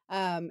night.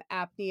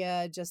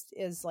 Apnea just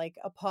is like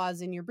a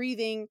pause in your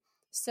breathing.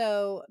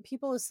 So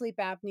people with sleep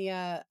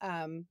apnea,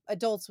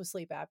 adults with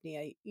sleep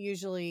apnea,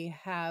 usually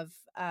have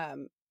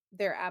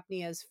their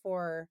apneas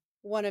for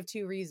one of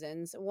 2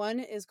 reasons.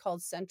 One is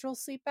called central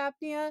sleep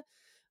apnea,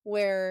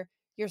 where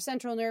your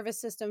central nervous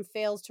system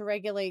fails to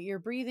regulate your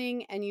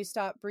breathing and you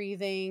stop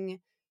breathing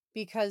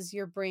because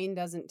your brain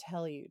doesn't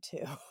tell you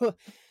to.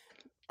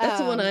 That's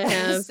the one I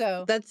have.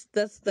 So that's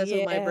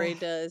what my brain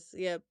does.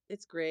 Yep,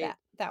 it's great.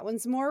 That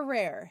one's more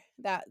rare.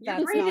 Your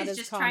that's brain not is as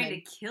just common.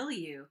 trying to kill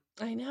you.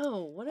 I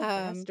know. What a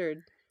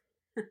bastard.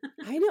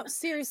 I know.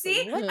 Seriously.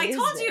 See, I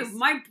told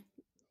you,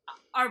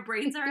 our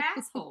brains are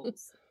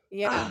assholes.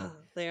 Yeah,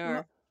 they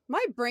are.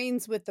 My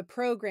brain's with the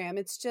program.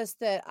 It's just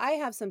that I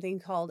have something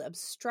called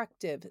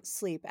obstructive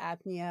sleep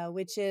apnea,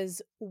 which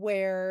is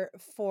where,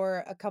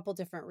 for a couple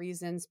different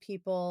reasons,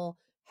 people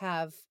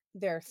have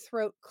their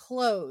throat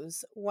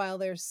close while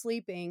they're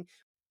sleeping.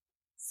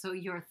 So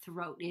your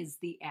throat is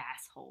the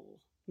asshole.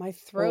 My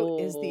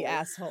throat is the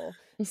asshole.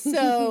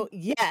 So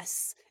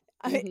yes,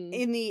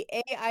 in the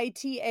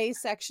AITA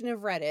section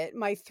of Reddit,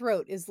 my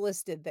throat is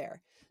listed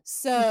there.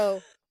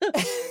 So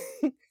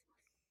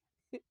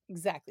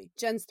exactly,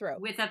 Jen's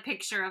throat. With a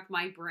picture of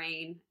my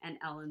brain and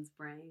Ellen's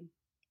brain.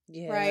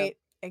 Yeah. Right,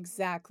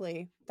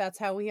 exactly. That's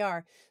how we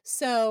are.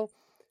 So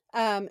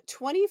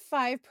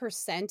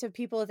 25% of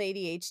people with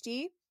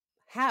ADHD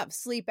have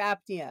sleep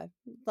apnea,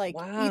 like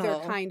either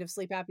kind of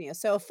sleep apnea.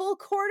 So a full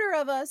quarter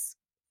of us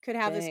could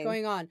have this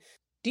going on.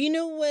 Do you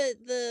know what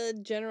the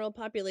general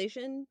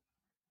population?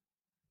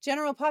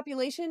 General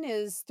population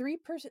is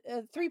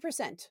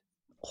 3%.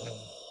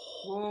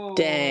 Oh,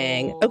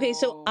 dang. Okay,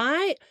 so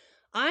I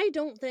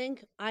don't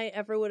think I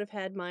ever would have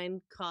had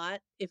mine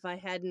caught if I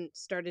hadn't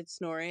started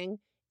snoring.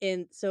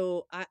 And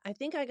so I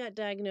think I got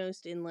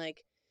diagnosed in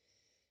like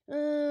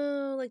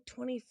like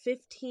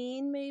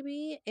 2015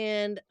 maybe.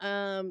 And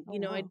you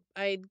know, wow.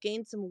 I'd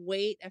gained some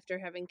weight after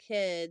having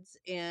kids,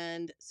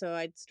 and so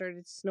I'd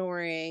started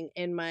snoring.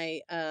 And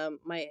my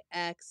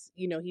ex,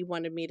 you know, he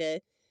wanted me to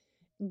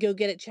go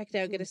get it checked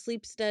out, get a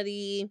sleep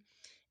study.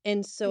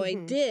 And so I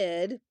Mhm.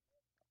 did.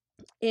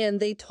 And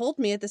they told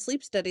me at the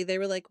sleep study, they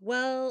were like,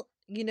 well,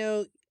 you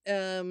know,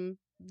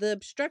 the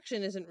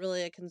obstruction isn't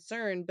really a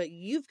concern, but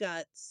you've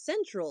got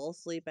central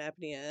sleep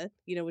apnea,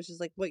 you know, which is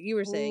like what you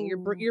were saying.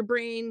 Ooh. Your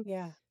brain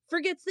Yeah.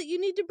 forgets that you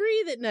need to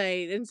breathe at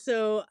night. And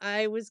so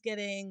I was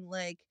getting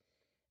like,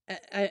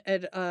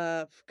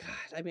 God,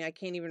 I mean, I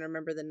can't even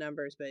remember the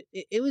numbers, but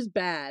it was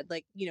bad.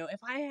 Like, you know,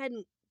 if I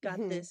hadn't got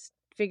Mhm. this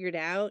figured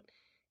out,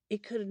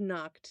 it could have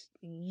knocked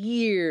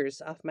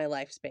years off my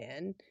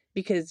lifespan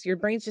because your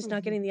brain's just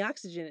not Mhm. getting the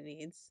oxygen it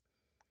needs.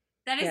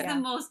 That is Yeah. the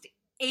most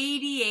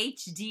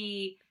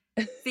ADHD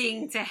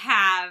thing to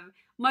have.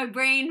 My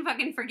brain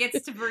fucking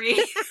forgets to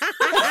breathe.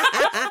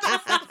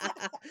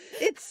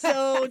 It's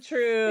so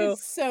true.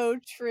 It's so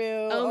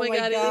true. Oh my my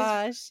God,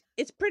 gosh.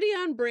 it's pretty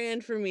on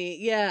brand for me.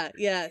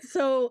 Yeah.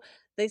 So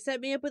they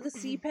set me up with a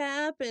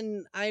CPAP,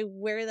 and I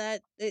wear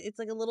that. It's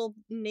like a little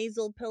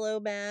nasal pillow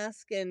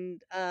mask,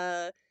 and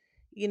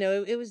you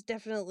know, it was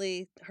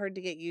definitely hard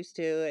to get used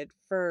to at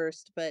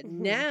first, but Mhm.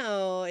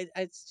 now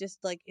it's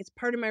just like it's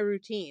part of my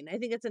routine. I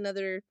think it's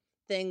another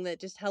thing that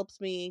just helps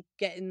me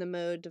get in the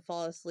mode to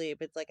fall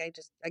asleep. It's like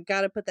I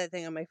gotta put that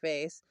thing on my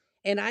face,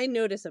 and I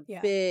notice a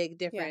Yeah. big Yeah.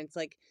 difference.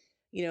 Like,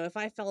 you know, if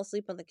I fell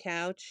asleep on the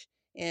couch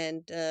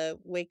and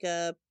wake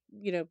up,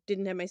 you know,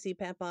 didn't have my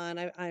CPAP on,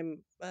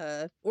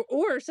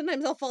 or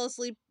sometimes I'll fall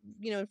asleep,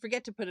 you know, and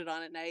forget to put it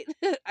on at night.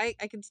 I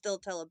can still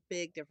tell a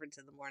big difference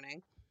in the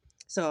morning.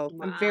 So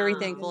I'm very Oh my Wow.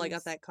 thankful I got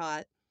goodness. that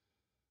caught.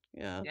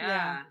 Yeah. Yeah.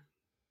 Yeah.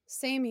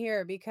 Same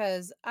here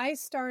because I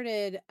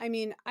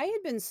mean, I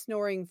had been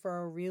snoring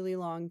for a really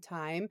long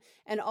time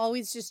and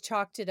always just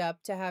chalked it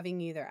up to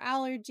having either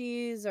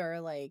allergies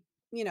or like,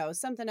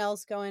 something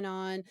else going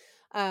on.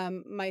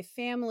 My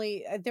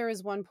family, there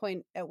was one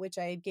point at which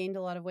I had gained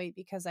a lot of weight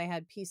because I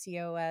had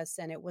PCOS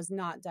and it was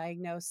not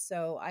diagnosed.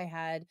 So I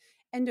had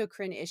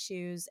endocrine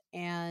issues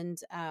and,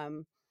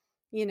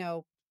 you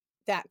know,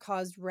 that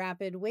caused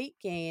rapid weight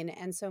gain.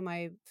 And so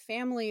my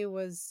family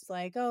was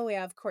like, oh,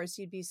 yeah, of course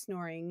you'd be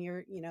snoring.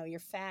 You're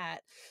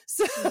fat.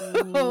 So,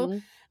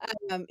 Mhm.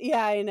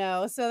 yeah, I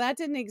know. So that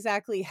didn't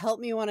exactly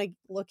help me want to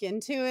look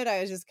into it.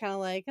 I was just kind of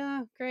like,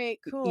 oh, great,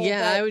 cool.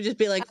 Yeah, I But would just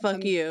be like, fuck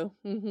um, you.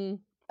 Mm-hmm.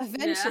 Yeah.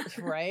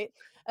 eventually, right?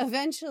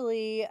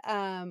 Eventually,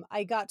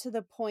 I got to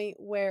the point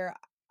where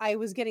I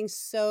was getting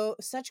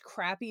such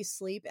crappy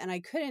sleep and I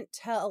couldn't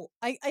tell.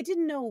 I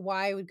didn't know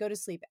why I would go to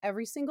sleep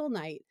every single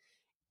night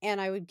and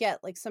I would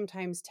get like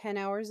sometimes 10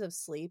 hours of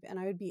sleep and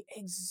I would be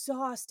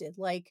exhausted,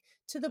 like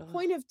to the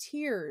point of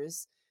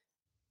tears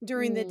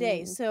during the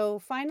day. Mm. So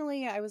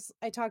finally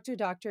I talked to a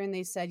doctor and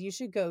they said you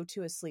should go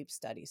to a sleep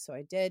study. So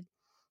I did.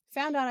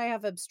 Found out I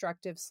have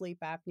obstructive sleep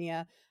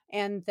apnea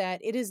and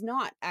that it is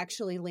not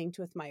actually linked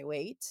with my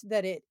weight,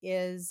 that it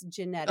is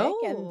genetic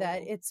and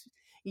that Oh.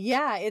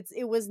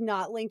 it was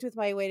not linked with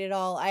my weight at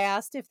all. I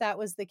asked if that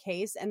was the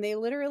case and they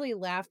literally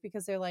laughed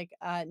because they're like,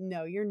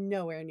 no, you're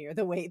nowhere near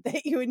the weight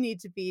that you would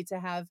need to be to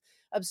have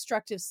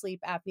obstructive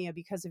sleep apnea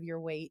because of your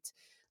weight.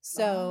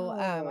 So Oh,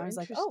 I was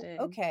like, oh, interesting.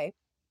 okay.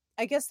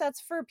 I guess that's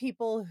for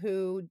people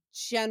who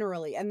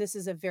generally, and this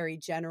is a very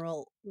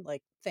general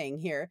like thing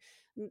here,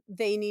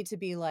 they need to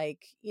be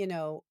like,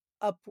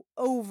 up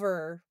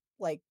over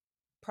like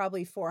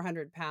probably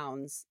 400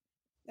 pounds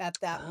at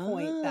that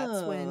point.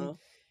 That's when,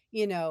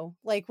 Oh.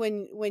 like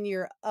when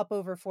you're up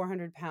over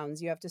 400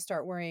 pounds, you have to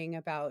start worrying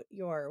about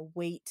your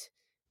weight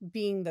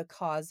being the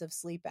cause of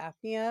sleep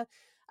apnea.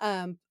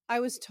 I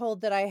was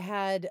told that I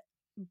had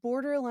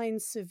borderline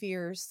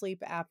severe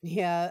sleep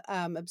apnea,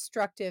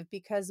 obstructive,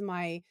 because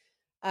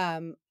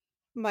um,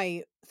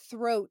 my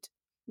throat,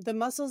 the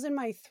muscles in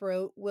my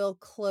throat will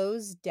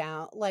close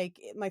down. Like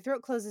my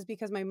throat closes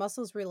because my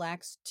muscles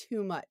relax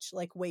too much,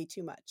 like way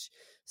too much.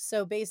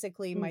 So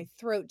basically, Mm. my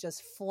throat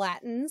just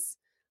flattens.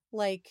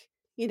 Like,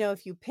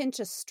 if you pinch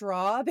a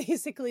straw,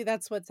 basically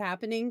that's what's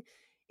happening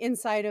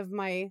inside of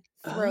my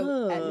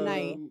throat at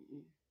night Oh. Mm-mm.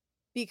 And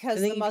because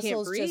then the you can't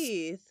muscles just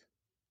breathe.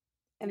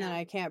 and then Yeah.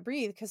 I can't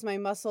breathe because my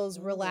muscles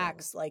Oh.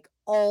 relax like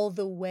all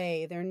the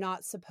way. They're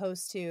not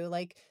supposed to.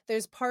 Like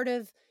there's part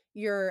of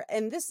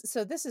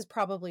this is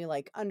probably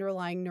like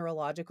underlying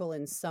neurological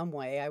in some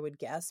way, I would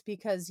guess,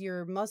 because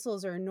your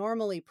muscles are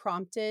normally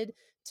prompted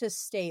to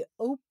stay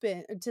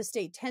open, to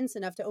stay tense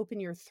enough to open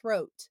your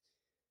throat,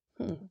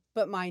 Hmm.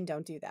 but mine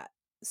don't do that.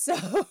 So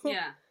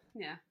Yeah.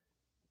 Yeah.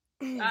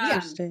 yeah.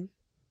 Interesting.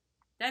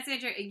 That's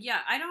interesting. Yeah,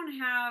 I don't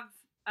have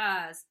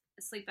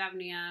sleep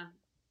apnea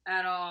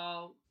at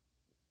all.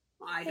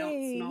 I don't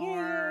Hey,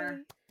 snore.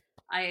 yay.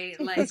 I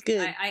That's like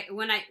good.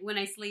 when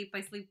I sleep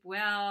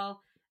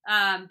well.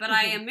 But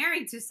I am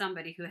married to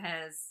somebody who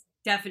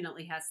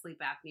definitely has sleep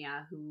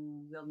apnea,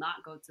 who will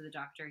not go to the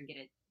doctor and get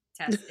it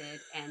tested.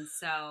 And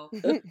so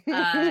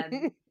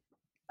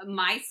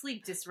my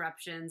sleep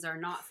disruptions are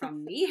not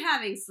from me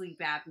having sleep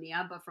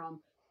apnea, but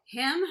from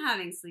him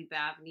having sleep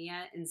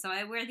apnea, and so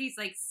I wear these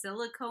like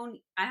silicone.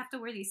 I have to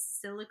wear these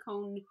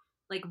silicone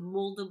like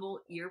moldable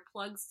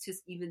earplugs to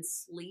even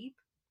sleep,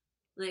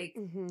 like.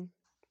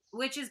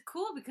 Which is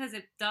cool because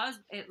it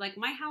like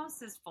my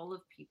house is full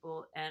of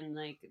people and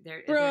like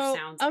there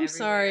sounds I'm everywhere.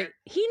 Sorry.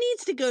 He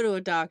needs to go to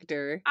a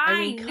doctor. I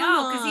mean,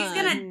 know, because he's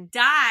gonna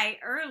die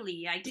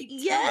early. I keep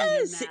telling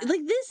him that.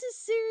 Like this is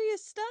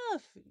serious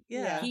stuff.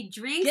 Yeah. He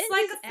drinks Get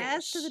like his a fish.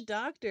 ass to the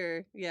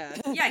doctor. Yeah.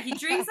 Yeah, he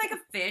drinks like a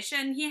fish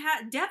and he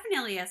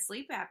definitely has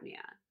sleep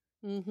apnea.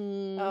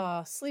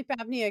 Oh, sleep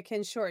apnea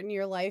can shorten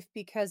your life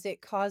because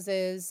it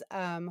causes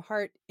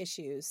heart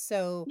issues.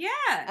 So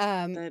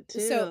that too.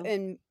 So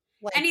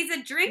and he's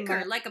a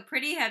drinker, like a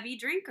pretty heavy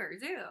drinker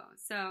too.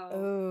 So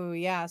oh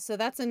yeah, so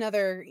that's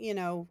another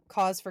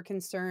cause for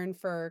concern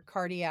for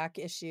cardiac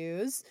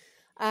issues.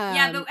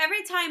 Yeah, but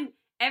every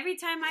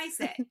time I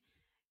say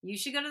you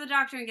should go to the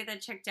doctor and get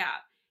that checked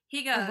out,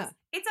 he goes,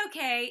 "It's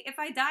okay. If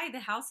I die, the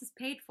house is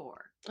paid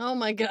for." Oh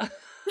my god.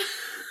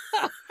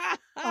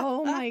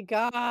 Oh my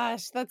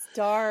gosh, that's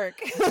dark.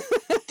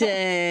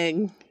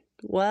 Dang.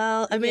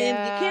 Well, I mean,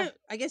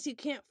 I guess you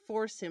can't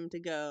force him to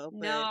go.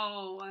 But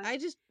no. I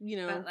just,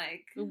 but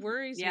like, it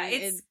worries me.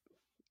 It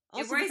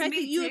also, the fact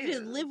that you have to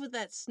live with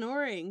that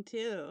snoring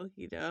too,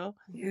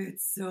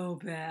 It's so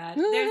bad.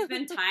 There's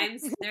been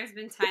times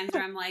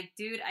where I'm like,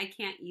 dude, I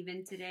can't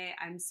even today.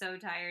 I'm so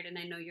tired and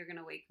I know you're going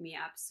to wake me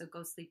up. So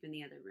go sleep in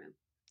the other room.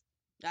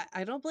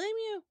 I don't blame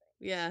you.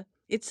 Yeah.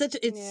 It's such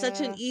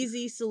an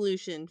easy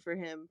solution for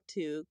him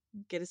to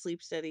get a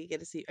sleep study,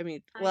 it's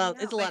a lot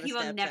of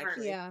steps,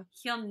 actually.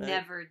 He'll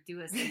never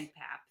do a CPAP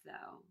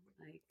though.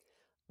 Like,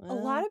 a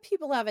lot of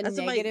people have a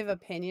negative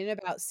opinion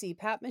about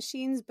CPAP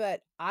machines,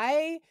 but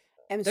I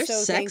am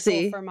so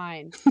thankful for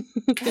mine.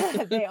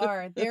 They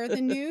are. They're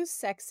the new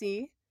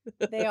sexy.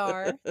 They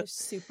are. They're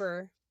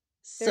super.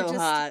 They're so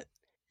hot.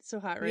 So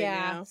hot right now.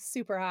 Yeah,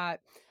 super hot.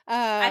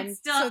 I'd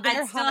still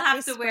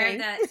have to wear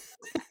that.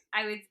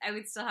 I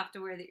would still have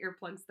to wear the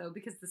earplugs though,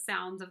 because the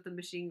sounds of the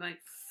machine going.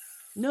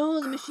 No,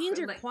 the machines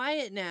are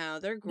quiet now.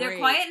 They're great. They're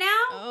quiet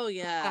now? Oh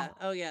yeah.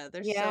 Oh yeah.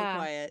 They're so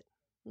quiet.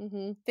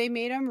 They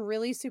made them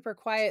really super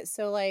quiet.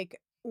 So like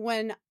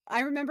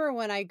I remember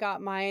when I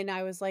got mine,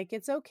 I was like,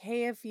 it's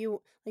okay if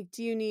you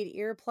do you need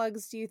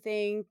earplugs? Do you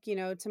think,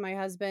 to my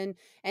husband?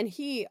 And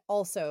he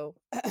also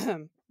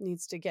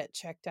needs to get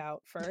checked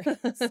out for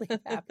sleep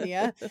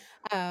apnea.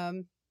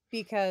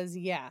 Because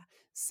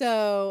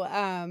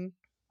so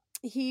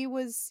he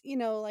was,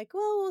 like,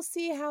 well, we'll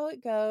see how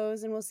it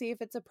goes and we'll see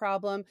if it's a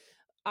problem.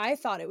 I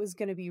thought it was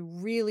going to be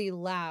really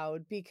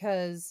loud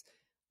because,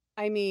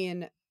 I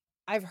mean,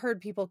 I've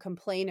heard people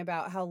complain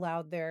about how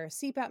loud their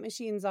CPAP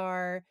machines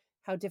are,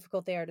 how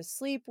difficult they are to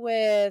sleep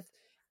with.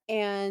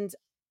 And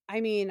I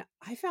mean,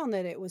 I found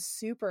that it was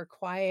super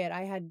quiet.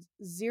 I had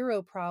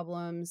zero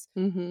problems.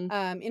 In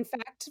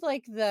fact,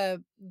 like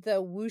the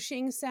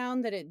whooshing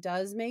sound that it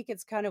does make,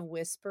 it's kind of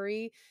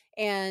whispery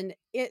and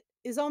it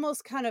is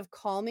almost kind of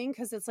calming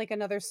because it's like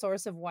another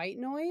source of white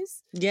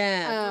noise.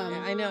 Yeah,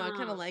 I know. I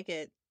kind of like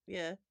it.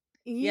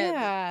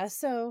 Yeah.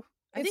 So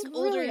I think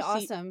really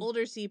awesome.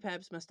 Older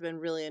CPAPs must have been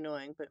really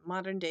annoying, but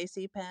modern day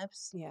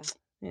CPAPs,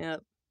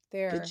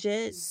 they're good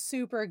shit.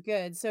 Super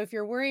good. So if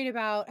you're worried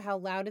about how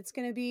loud it's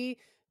going to be,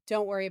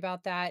 don't worry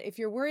about that. If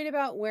you're worried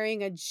about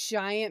wearing a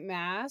giant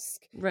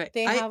mask,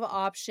 they have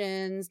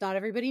options. Not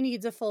everybody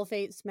needs a full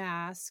face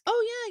mask.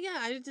 Oh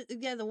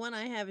yeah. The one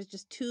I have is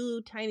just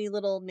 2 tiny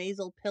little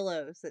nasal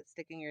pillows that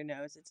stick in your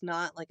nose. It's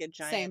not like a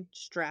giant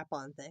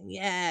strap-on thing.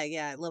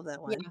 Yeah, I love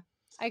that one. Yeah.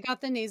 I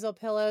got the nasal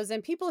pillows,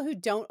 and people who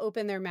don't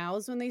open their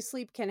mouths when they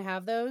sleep can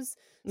have those.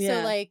 Yeah.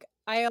 So like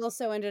I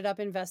also ended up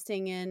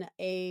investing in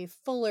a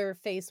fuller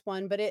face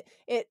one, but it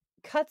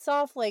cuts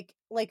off like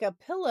a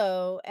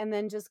pillow and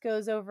then just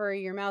goes over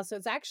your mouth. So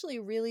it's actually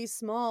really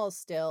small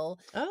still,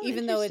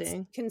 even though it's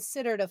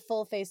considered a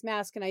full face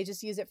mask, and I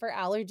just use it for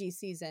allergy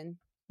season.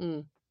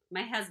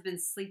 My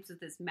husband sleeps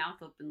with his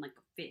mouth open like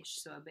a fish,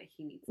 so I bet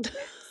he needs that.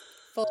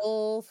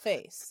 Full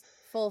face.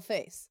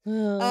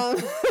 Oh.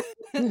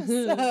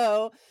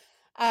 So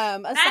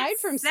aside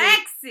from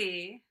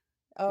sexy.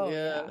 Oh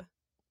yeah.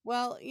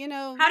 Well,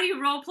 how do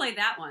you role play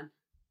that one?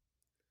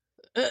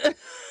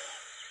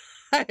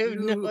 I have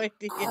no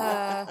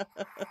idea.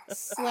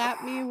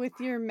 Slap me with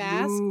your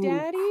mask,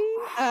 Daddy.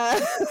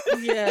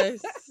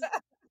 Yes.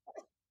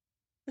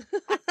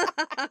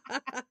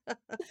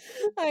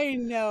 I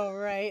know,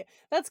 right?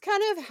 That's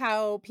kind of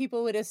how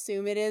people would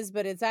assume it is,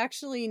 but it's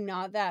actually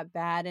not that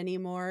bad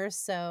anymore.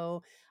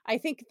 So I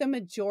think the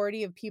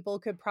majority of people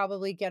could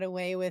probably get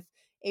away with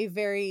a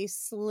very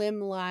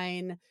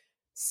slimline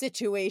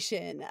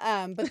situation.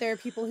 But there are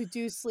people who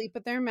do sleep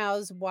with their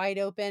mouths wide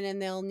open, and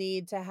they'll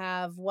need to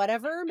have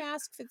whatever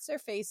mask fits their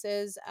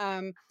faces.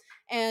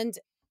 And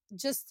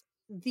just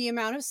the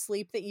amount of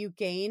sleep that you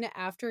gain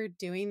after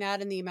doing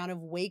that, and the amount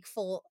of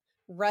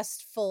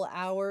restful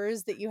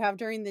hours that you have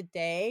during the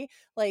day,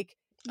 like,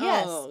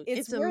 yes,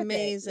 it's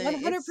amazing.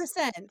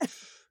 100%.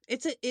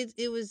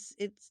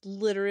 It's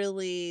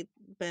literally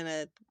been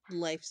a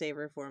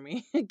lifesaver for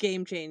me. A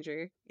game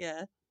changer.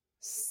 Yeah.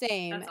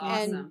 Same. That's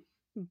awesome. And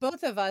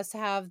both of us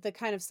have the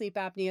kind of sleep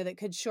apnea that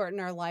could shorten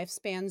our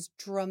lifespans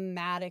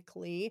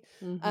dramatically.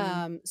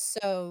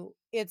 So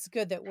it's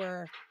good that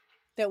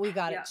we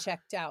got it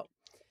checked out.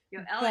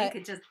 Ellen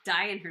could just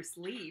die in her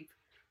sleep.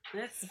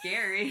 That's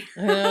scary.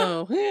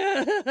 Oh,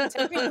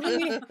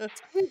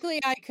 technically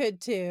I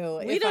could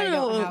too if I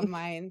don't have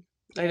mine.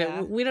 I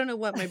know. We don't know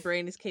what my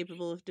brain is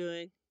capable of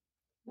doing.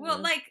 Well,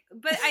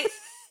 but I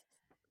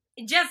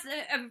just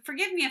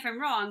forgive me if I'm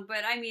wrong,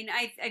 but I mean,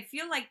 I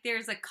feel like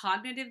there's a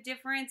cognitive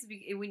difference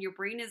when your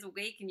brain is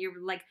awake and you're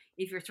like,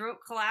 if your throat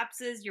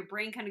collapses, your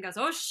brain kind of goes,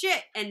 oh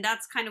shit. And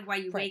that's kind of why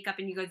you wake up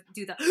and you go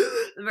do the,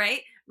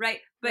 right?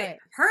 But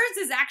hers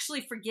is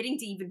actually forgetting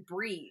to even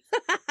breathe.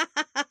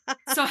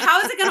 So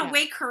how is it going to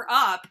wake her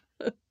up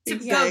to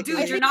go,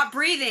 dude, you're not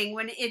breathing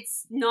when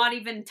it's not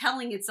even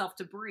telling itself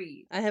to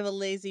breathe? I have a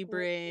lazy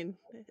brain.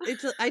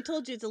 I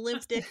told you it's a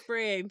limp dick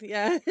brain.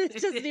 Yeah. It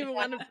doesn't even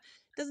want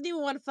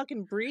to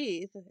fucking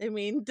breathe. I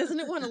mean, doesn't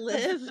it want to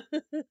live?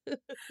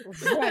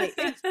 Right.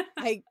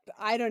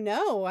 I don't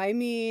know. I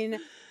mean,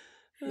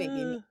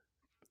 maybe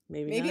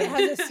it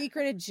has a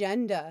secret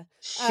agenda.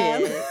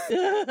 Shit.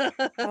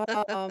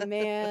 Oh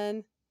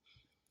man.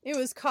 It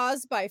was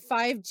caused by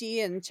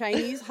 5G and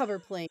Chinese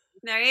hoverplanes.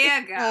 There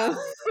you go.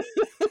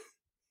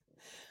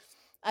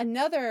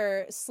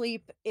 Another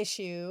sleep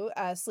issue,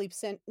 sleep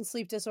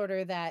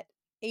disorder that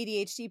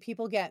ADHD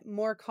people get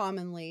more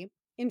commonly.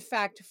 In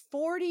fact,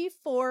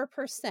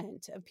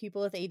 44% of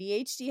people with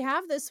ADHD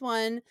have this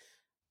one,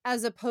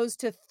 as opposed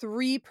to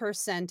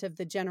 3% of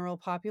the general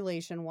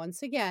population,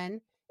 once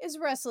again, is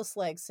restless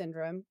leg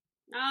syndrome.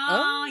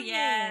 Oh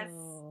yes.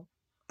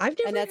 I've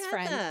never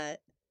had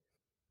that.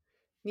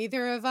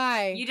 Neither have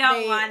I. You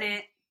don't want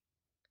it.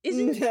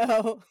 Isn't there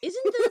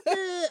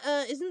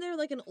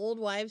like an old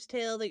wives'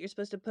 tale that you're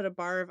supposed to put a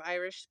bar of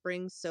Irish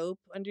Spring soap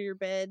under your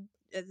bed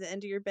at the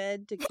end of your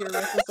bed to cure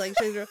restless leg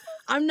syndrome?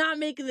 I'm not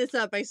making this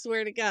up. I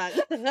swear to God.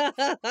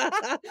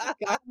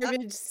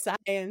 Garbage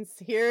science.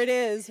 Here it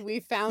is.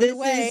 We found a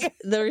way.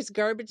 There's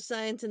garbage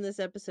science in this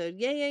episode.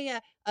 Yeah.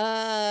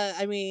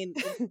 I mean,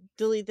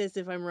 delete this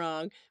if I'm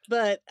wrong,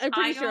 but I'm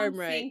pretty sure I'm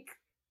right. I think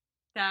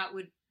that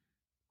would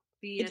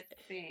be a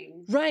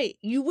thing. Right.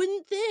 You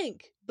wouldn't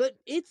think, but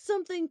it's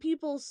something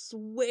people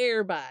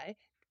swear by.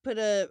 Put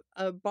a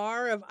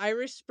bar of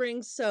Irish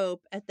Spring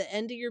soap at the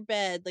end of your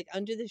bed, like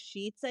under the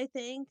sheets, I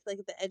think, like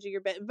at the edge of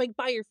your bed, like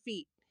by your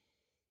feet.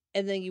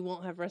 And then you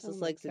won't have restless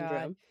leg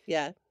syndrome.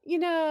 Yeah. You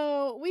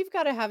know, we've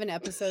got to have an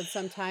episode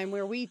sometime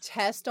where we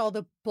test all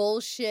the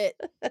bullshit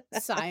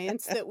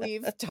science that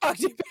we've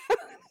talked about.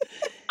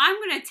 I'm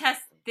going to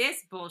test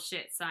this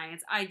bullshit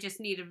science. I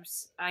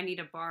need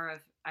a bar of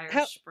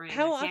Irish Spring.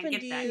 How I can't often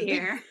get do that you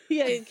here.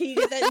 Yeah, can you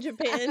get that in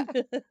Japan?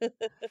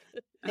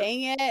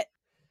 Dang it.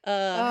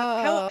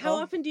 How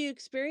often do you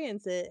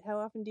experience it? How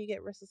often do you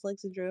get restless leg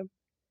syndrome?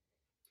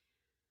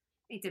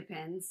 It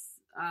depends.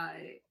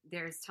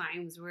 There's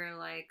times where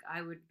like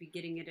I would be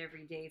getting it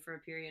every day for a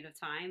period of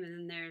time, and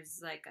then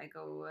there's like I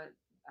go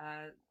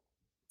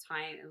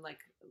time like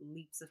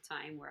leaps of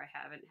time where I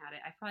haven't had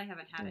it. I probably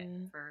haven't had it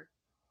for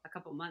a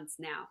couple months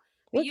now.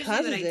 What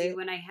causes it? Usually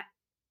what I do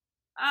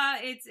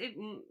when it's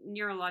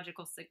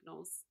neurological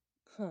signals.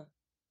 Huh.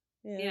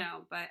 Yeah. You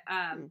know, but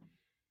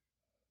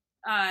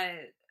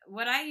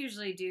what I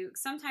usually do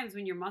sometimes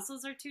when your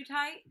muscles are too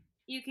tight,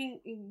 you can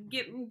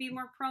be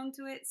more prone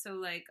to it. So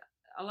like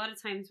a lot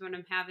of times when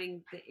I'm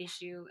having the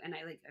issue and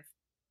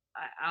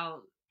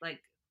I'll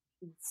like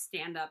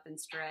stand up and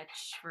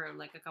stretch for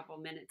like a couple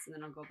minutes and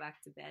then I'll go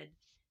back to bed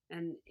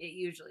and it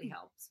usually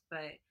helps.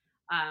 But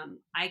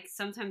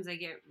sometimes I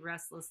get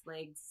restless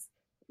legs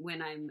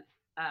when I'm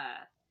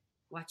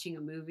watching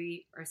a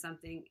movie or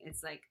something.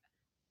 It's like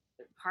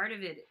part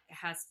of it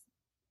has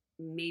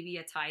maybe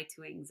a tie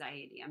to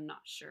anxiety. I'm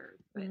not sure,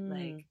 but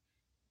like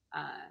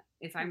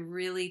if I'm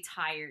really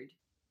tired,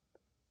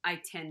 I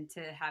tend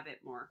to have it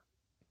more.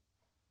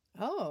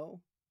 Oh.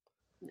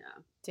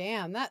 Yeah.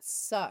 Damn, that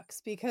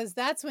sucks because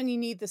that's when you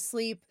need the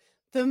sleep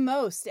the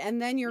most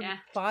and then your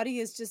body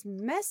is just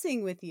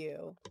messing with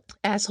you.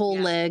 Asshole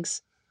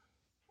legs.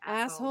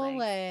 Asshole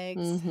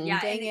legs. Mm-hmm.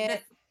 Yeah, dang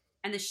it.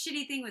 And the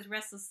shitty thing with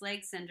restless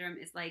leg syndrome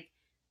is like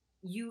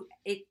you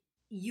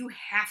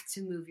have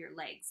to move your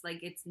legs.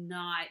 Like it's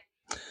not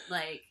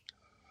like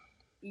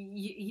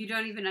you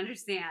don't even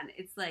understand.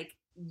 It's like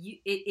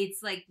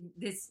it's like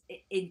this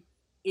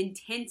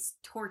intense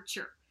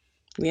torture.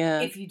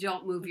 Yeah. If you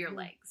don't move your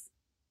legs.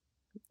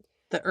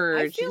 The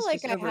urge. I feel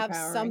like I have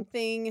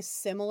something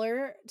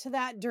similar to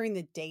that during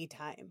the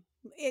daytime.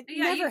 It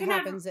never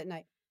happens at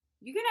night.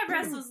 You can have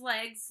restless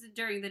legs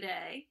during the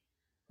day.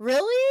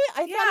 Really?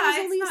 I thought it was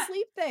only a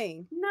sleep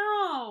thing.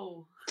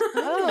 No.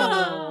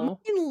 Oh,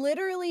 mine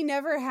literally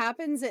never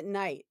happens at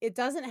night. It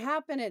doesn't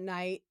happen at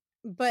night,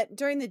 but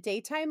during the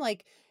daytime,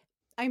 like,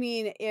 I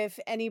mean, if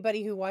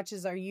anybody who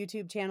watches our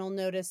YouTube channel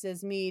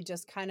notices me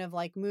just kind of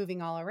like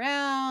moving all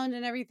around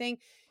and everything,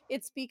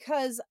 it's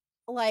because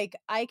like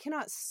I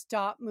cannot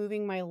stop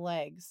moving my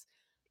legs.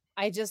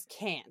 I just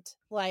can't.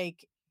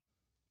 Like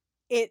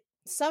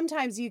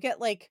sometimes you get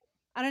like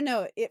I don't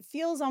know, it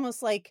feels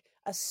almost like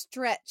a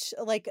stretch,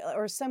 like,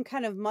 or some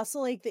kind of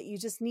muscle ache that you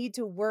just need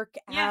to work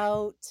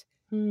out.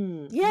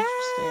 Yeah.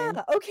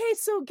 Okay.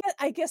 So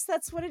I guess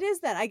that's what it is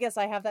then. I guess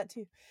I have that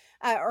too.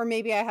 Or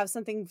maybe I have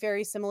something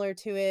very similar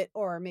to it,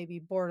 or maybe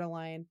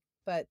borderline.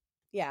 But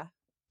yeah,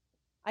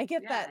 I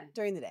get that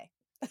during the day.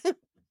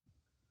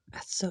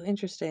 That's so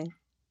interesting.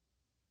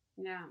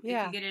 Yeah.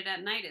 If you get it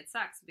at night, it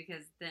sucks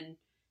because then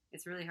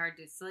it's really hard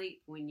to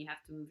sleep when you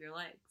have to move your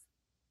legs.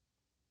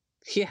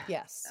 Yeah.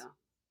 Yes. So.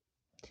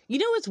 You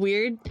know what's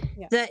weird?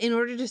 Yeah. That in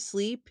order to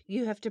sleep,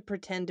 you have to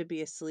pretend to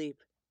be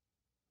asleep.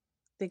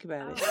 Think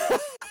about it.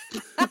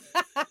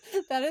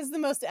 That is the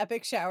most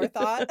epic shower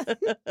thought.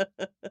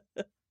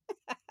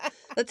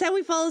 That's how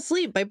we fall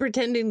asleep, by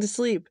pretending to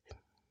sleep.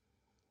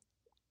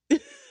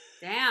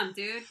 Damn,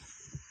 dude.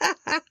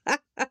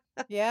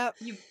 Yep.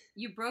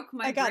 You broke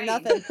my brain. I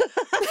got nothing.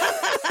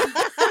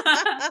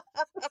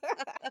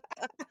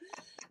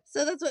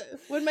 So that's what,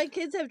 when my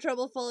kids have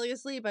trouble falling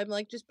asleep, I'm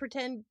like, just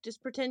pretend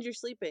you're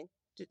sleeping.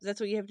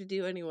 That's what you have to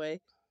do anyway.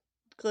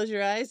 Close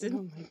your eyes and...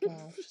 Oh my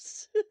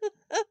gosh.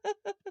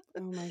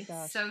 Oh my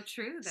gosh. It's so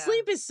true, though.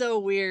 Sleep is so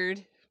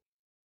weird.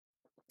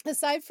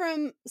 Aside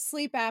from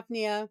sleep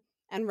apnea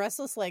and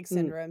restless leg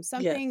syndrome,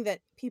 something that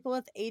people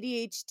with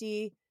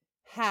ADHD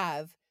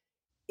have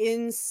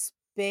in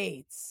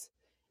spades.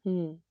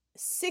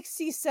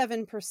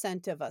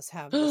 67% of us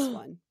have this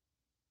one.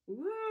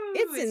 Ooh,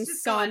 it's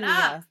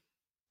insomnia.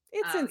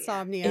 It's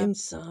insomnia. Yeah.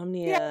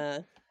 Insomnia. Yeah.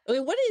 I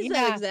mean, what is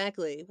that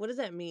exactly? What does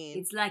that mean?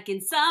 It's like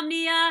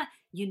insomnia.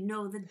 You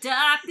know the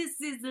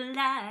darkness is the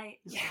light.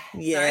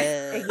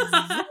 Yeah.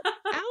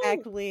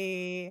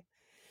 Exactly.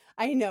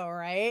 I know,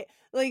 right?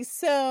 Like,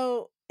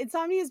 so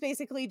insomnia is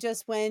basically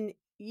just when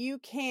you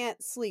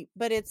can't sleep,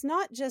 but it's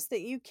not just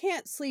that you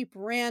can't sleep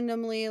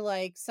randomly,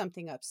 like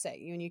something upset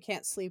you and you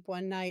can't sleep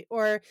one night,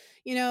 or,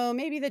 you know,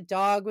 maybe the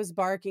dog was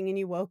barking and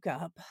you woke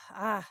up.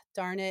 Ah,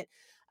 darn it.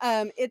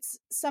 It's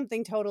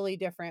something totally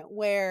different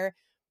where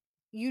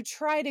you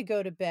try to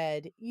go to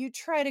bed, you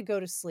try to go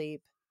to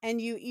sleep, and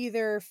you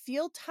either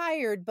feel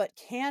tired but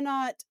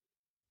cannot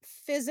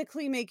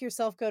physically make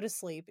yourself go to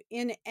sleep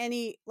in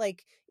any,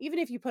 like, even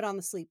if you put on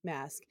the sleep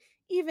mask,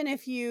 even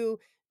if you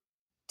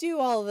do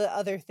all the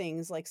other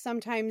things, like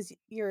sometimes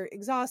you're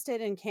exhausted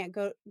and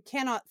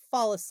cannot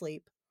fall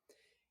asleep,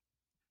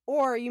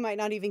 or you might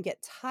not even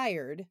get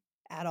tired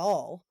at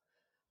all.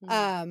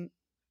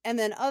 And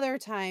then other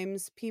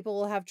times people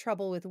will have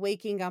trouble with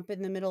waking up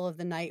in the middle of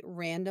the night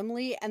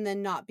randomly and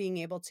then not being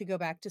able to go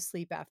back to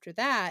sleep after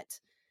that.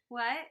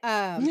 What?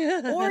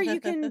 Or you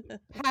can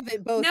have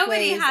it both ways.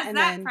 Nobody has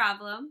that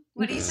problem.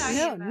 What are you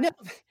talking about?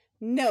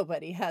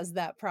 Nobody has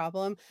that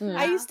problem. Yeah.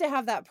 I used to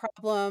have that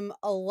problem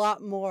a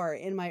lot more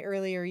in my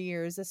earlier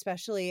years,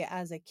 especially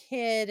as a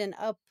kid and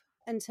up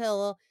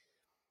until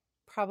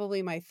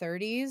probably my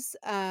 30s.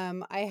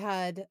 I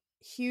had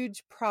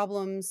huge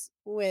problems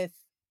with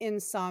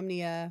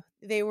insomnia.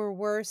 They were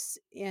worse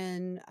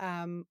in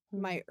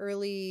my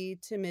early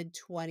to mid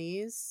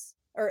 20s,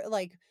 or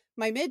like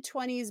my mid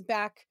 20s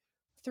back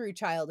through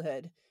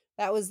childhood.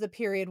 That was the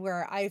period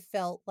where I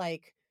felt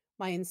like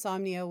my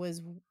insomnia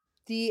was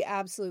the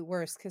absolute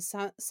worst, because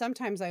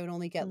sometimes I would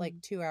only get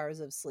like 2 hours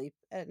of sleep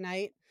at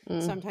night,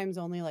 sometimes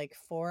only like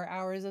 4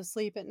 hours of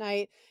sleep at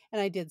night,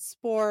 and I did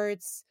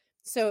sports.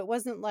 So it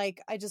wasn't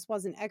like I just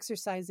wasn't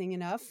exercising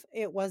enough.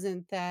 It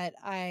wasn't that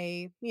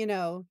I,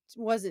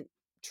 wasn't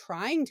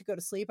trying to go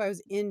to sleep. I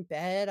was in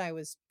bed. I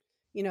was,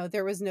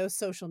 there was no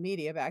social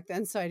media back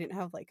then, so I didn't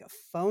have like a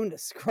phone to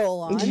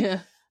scroll on. Yeah.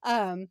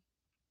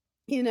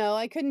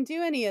 I couldn't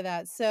do any of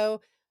that.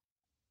 So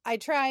I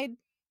tried.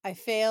 I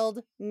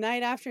failed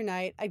night after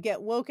night. I'd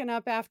get woken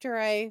up after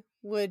I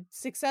would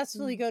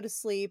successfully go to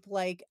sleep,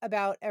 like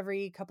about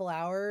every couple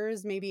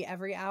hours, maybe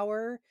every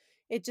hour.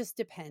 It just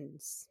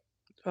depends.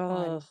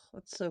 Oh,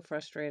 that's so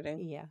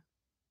frustrating. Yeah,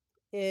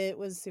 it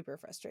was super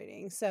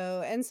frustrating.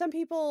 So, and some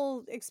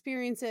people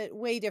experience it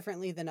way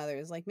differently than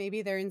others. Like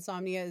maybe their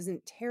insomnia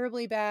isn't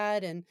terribly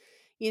bad, and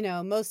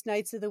most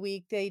nights of the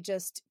week they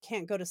just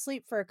can't go to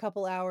sleep for a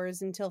couple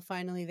hours until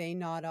finally they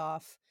nod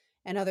off.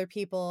 And other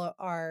people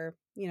are,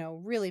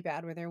 really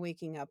bad where they're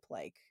waking up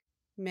like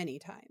many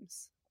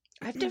times.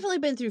 I've definitely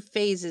been through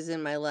phases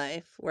in my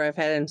life where I've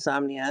had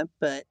insomnia,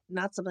 but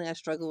not something I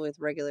struggle with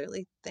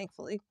regularly,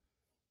 thankfully.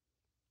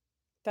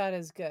 That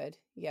is good.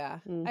 Yeah.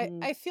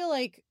 I feel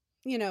like,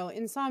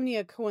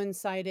 insomnia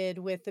coincided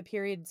with the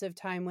periods of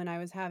time when I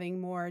was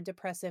having more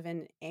depressive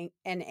and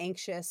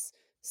anxious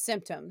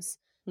symptoms.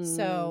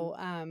 So,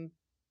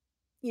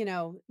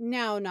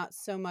 now not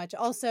so much.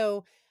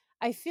 Also,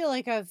 I feel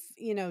like I've,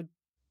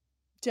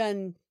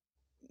 done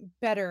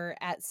better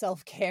at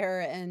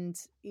self-care and,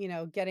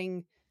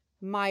 getting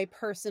my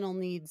personal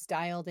needs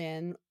dialed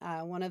in.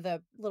 One of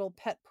the little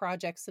pet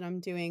projects that I'm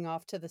doing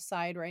off to the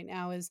side right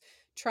now is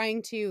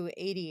trying to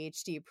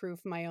ADHD proof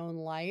my own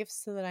life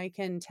so that I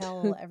can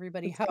tell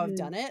everybody how I've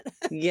done it.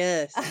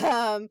 Yes.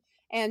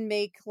 And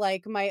make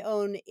like my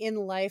own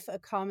in-life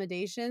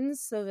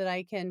accommodations so that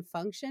I can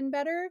function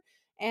better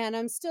And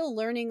I'm still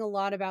learning a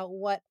lot about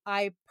what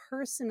I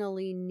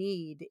personally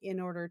need in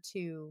order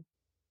to,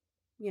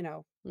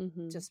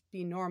 just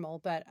be normal.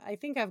 But I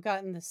think I've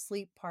gotten the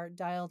sleep part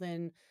dialed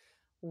in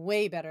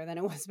way better than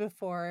it was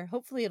before.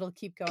 Hopefully it'll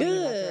keep going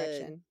in that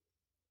direction.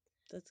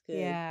 That's good.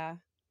 Yeah.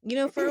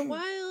 For a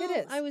while, It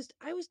is.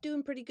 I was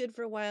doing pretty good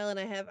for a while, and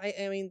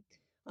I mean,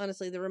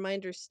 honestly, the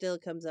reminder still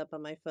comes up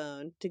on my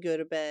phone to go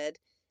to bed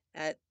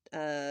at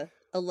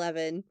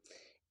 11,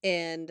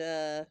 and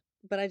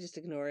but I just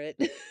ignore it.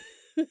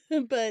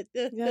 but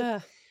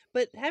Yeah.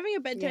 but having a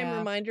bedtime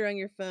reminder on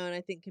your phone,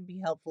 I think, can be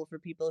helpful for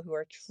people who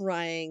are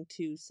trying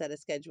to set a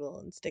schedule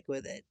and stick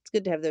with it. It's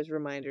good to have those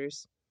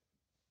reminders.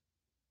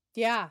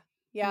 Yeah.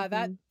 Yeah,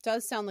 that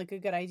does sound like a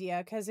good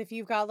idea, because if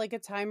you've got like a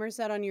timer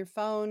set on your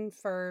phone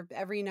for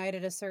every night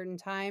at a certain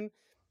time,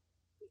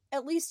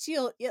 at least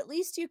you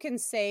can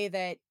say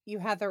that you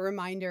had the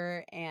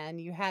reminder and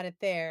you had it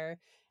there,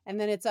 and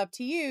then it's up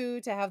to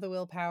you to have the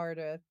willpower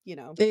to,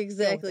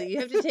 Exactly.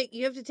 go with it.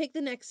 You have to take the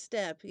next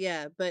step.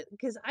 Yeah, but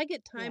because I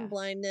get time Yeah.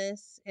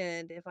 blindness,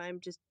 and if I'm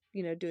just,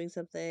 doing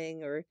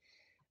something, or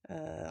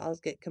I'll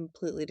get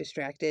completely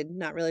distracted,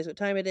 not realize what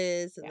time it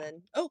is, and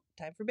then, oh,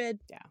 time for bed.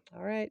 Yeah.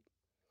 All right.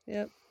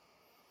 Yep.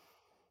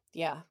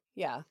 Yeah.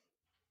 Yeah.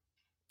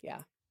 Yeah.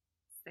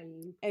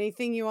 Same.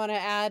 Anything you want to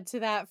add to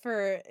that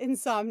for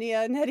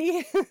insomnia,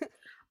 Nettie?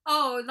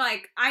 Oh,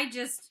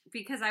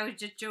 because I was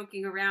just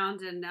joking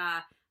around, and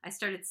I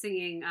started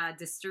singing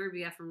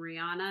Disturbia from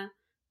Rihanna,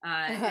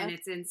 and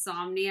it's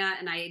insomnia,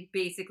 and I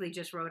basically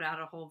just wrote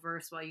out a whole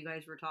verse while you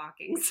guys were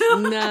talking. So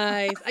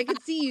Nice. I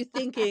could see you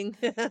thinking.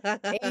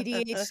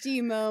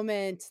 ADHD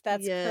moment.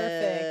 That's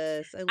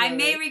perfect. I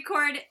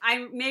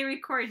may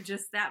record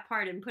just that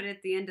part and put it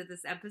at the end of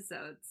this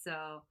episode.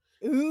 So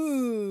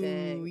ooh,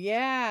 dang.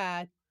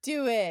 Yeah.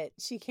 Do it.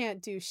 She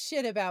can't do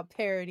shit about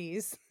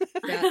parodies.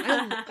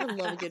 Yeah, I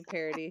love a good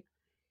parody.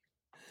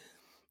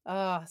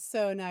 Oh,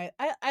 so nice.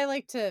 I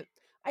like to,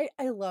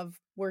 I love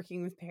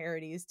working with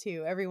parodies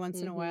too. Every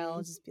once in a while,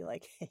 I'll just be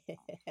like,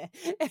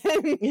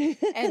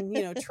 and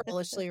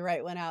trollishly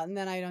write one out, and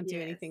then I don't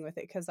do anything with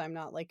it because I'm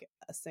not like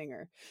a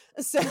singer.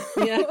 So,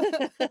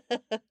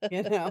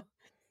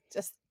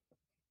 just,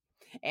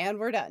 and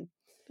we're done.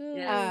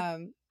 Yeah.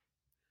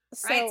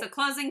 Right. So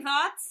closing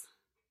thoughts.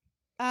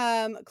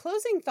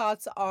 Closing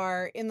thoughts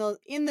are in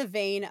the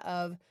vein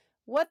of,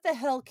 what the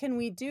hell can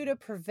we do to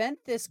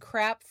prevent this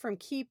crap from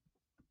to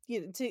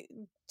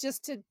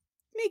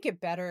make it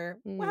better?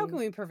 How can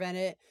we prevent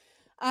it?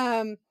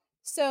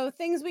 So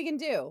things we can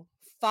do: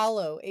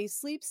 follow a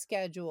sleep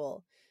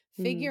schedule,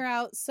 figure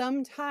out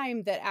some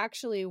time that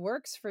actually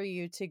works for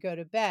you to go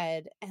to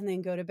bed, and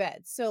then go to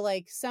bed. So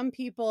like some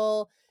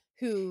people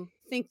who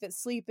think that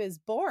sleep is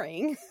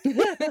boring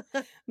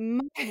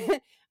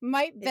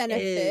might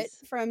benefit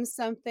from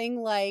something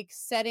like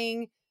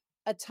setting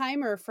a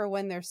timer for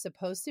when they're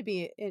supposed to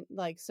be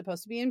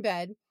in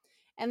bed,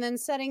 and then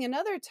setting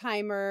another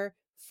timer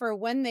for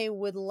when they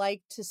would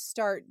like to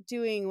start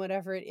doing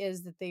whatever it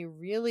is that they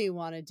really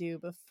want to do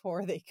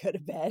before they go to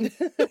bed.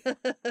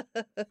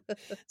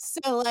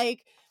 So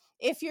like,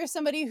 if you're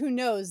somebody who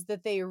knows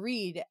that they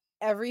read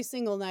every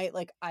single night,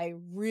 like I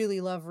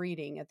really love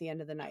reading at the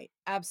end of the night,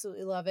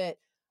 absolutely love it,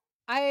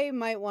 I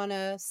might want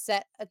to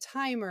set a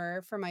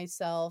timer for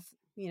myself,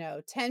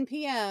 10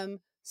 p.m.,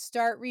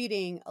 start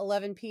reading,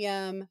 11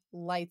 p.m.,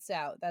 lights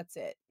out. That's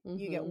it.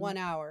 You get 1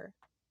 hour.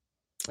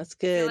 That's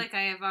good. I feel like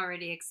I have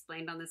already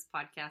explained on this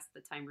podcast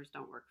that timers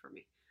don't work for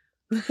me.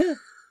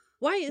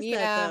 Why is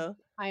that though?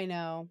 I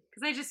know.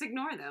 Because I just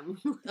ignore them.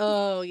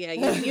 Oh yeah,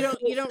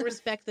 you don't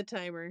respect the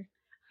timer.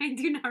 I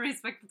do not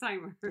respect the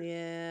timer.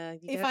 Yeah.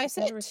 If I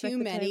set too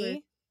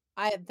many,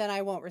 then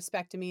I won't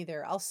respect them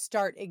either. I'll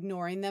start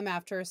ignoring them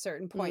after a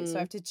certain point. So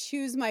I have to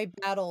choose my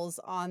battles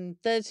on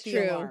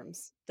the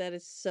alarms. That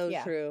is so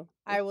true.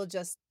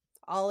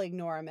 I'll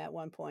ignore them at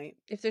one point.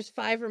 If there's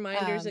 5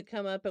 reminders that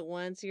come up at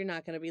once, you're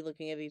not going to be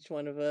looking at each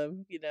one of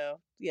them,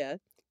 Yeah,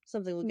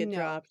 something will get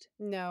dropped.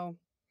 No.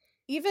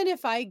 Even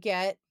if I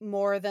get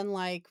more than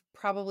like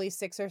probably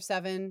 6 or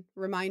 7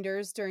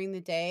 reminders during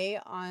the day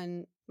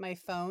on my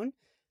phone,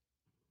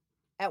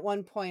 at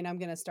one point I'm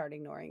going to start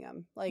ignoring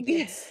them. Like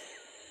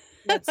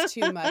that's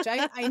too much.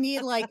 I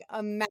need like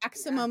a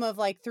maximum of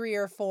like 3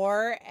 or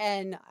 4,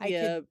 and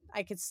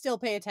I could still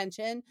pay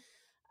attention.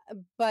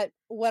 But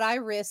what I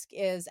risk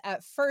is,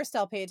 at first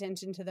I'll pay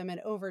attention to them, and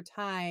over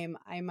time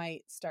I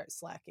might start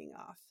slacking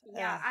off.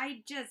 Yeah,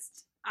 I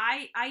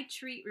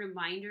treat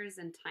reminders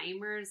and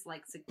timers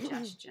like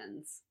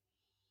suggestions.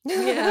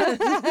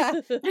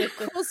 Yeah.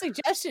 Cool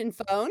suggestion,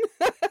 phone.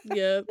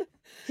 Yep.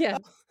 Yeah.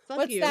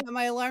 What's that?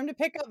 My alarm to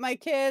pick up my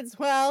kids?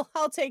 Well,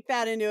 I'll take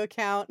that into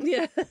account.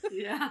 Yeah.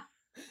 Yeah.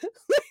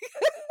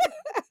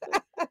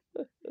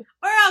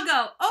 Or I'll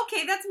go,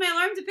 okay, that's my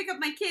alarm to pick up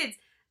my kids.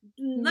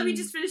 Let me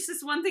just finish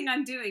this one thing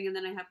I'm doing, and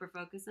then I hyper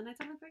focus and I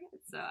totally forget.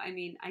 So I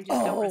mean, I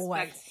just don't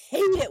respect. I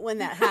hate it when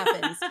that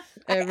happens.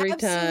 Every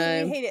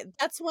time. I hate it.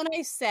 That's when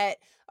I set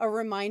a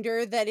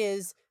reminder that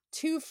is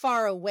too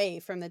far away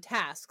from the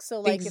task.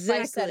 So like if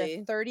I set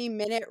a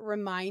 30-minute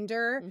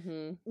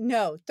reminder,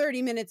 no,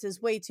 30 minutes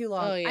is way too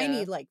long. I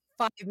need like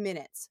 5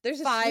 minutes.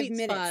 There's a 5 sweet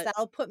minutes. spot.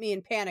 That'll put me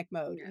in panic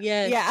mode.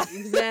 Yes,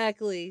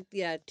 exactly.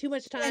 Yeah, too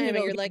much time and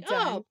you're like,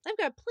 oh, I've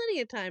got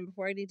plenty of time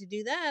before I need to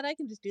do that. I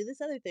can just do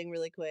this other thing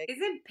really quick.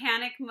 Isn't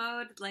panic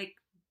mode like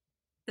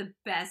the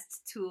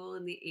best tool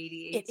in the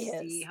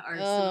ADHD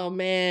arsenal? Oh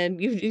man,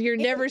 you're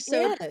never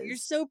so you're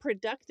so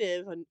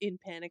productive in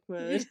panic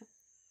mode.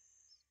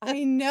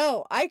 I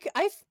know. I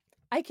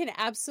can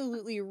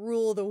absolutely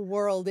rule the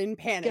world in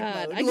panic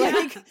mode.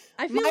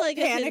 I feel like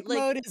panic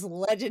mode is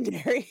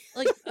legendary.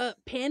 Like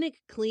panic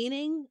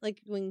cleaning,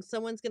 like when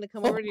someone's gonna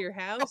come over to your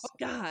house.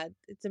 God,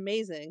 it's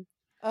amazing.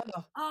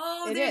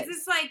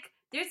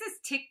 There's this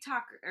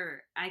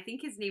TikToker, I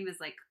think his name is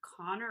like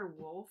Connor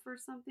Wolf or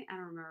something. I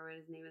don't remember what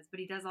his name is, but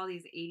he does all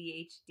these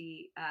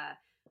ADHD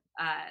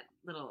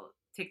little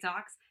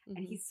TikToks,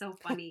 and he's so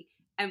funny.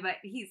 But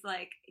he's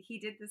like, he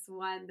did this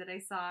one that I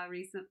saw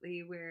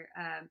recently where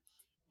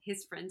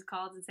his friends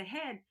called and said,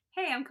 hey,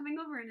 I'm coming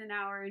over in an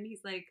hour, and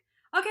he's like,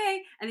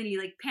 okay, and then he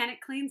like panic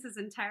cleans his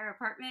entire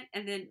apartment,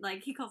 and then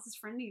like he calls his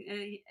friend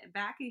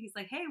back, and he's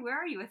like, hey, where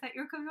are you? I thought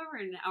you were coming over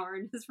in an hour,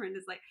 and his friend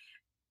is like,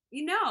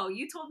 you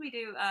told me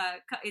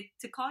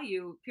to call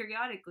you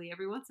periodically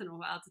every once in a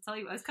while to tell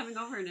you I was coming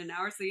over in an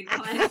hour so you'd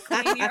clean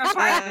your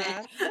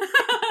apartment.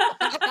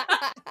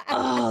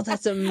 Oh,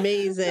 that's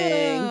amazing.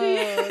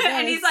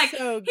 And he's like,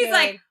 oh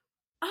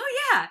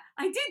yeah,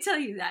 I did tell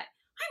you that.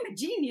 I'm a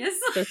genius.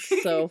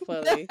 That's so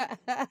funny.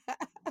 I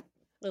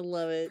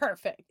love it.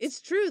 Perfect.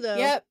 It's true though.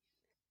 Yep.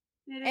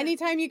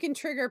 Anytime you can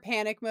trigger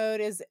panic mode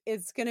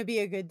it's going to be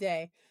a good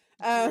day.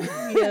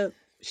 Yep.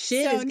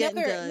 Shit is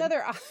getting done.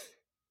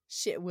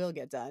 Shit will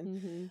get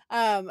done.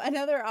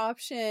 Another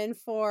option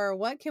for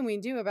what can we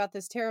do about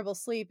this terrible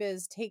sleep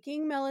is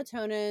taking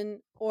melatonin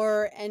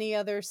or any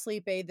other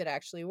sleep aid that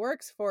actually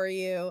works for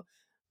you.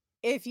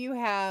 If you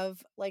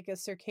have like a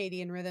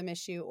circadian rhythm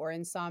issue or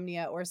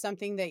insomnia or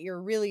something that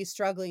you're really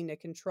struggling to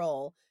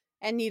control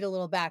and need a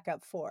little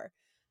backup for,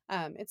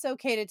 it's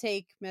okay to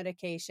take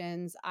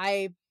medications.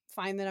 I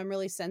find that I'm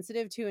really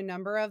sensitive to a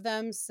number of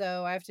them,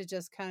 so I have to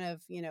just kind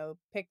of,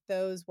 pick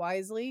those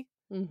wisely.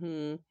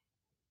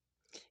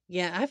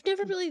 Yeah, I've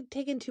never really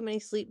taken too many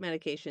sleep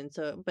medications,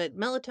 but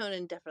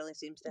melatonin definitely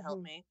seems to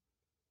help me.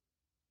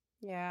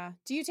 Yeah.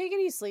 Do you take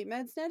any sleep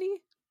meds,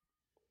 Nettie?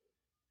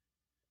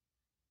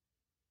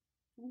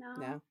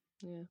 No.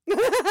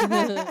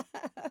 Yeah.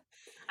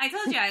 I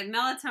told you,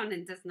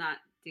 melatonin does not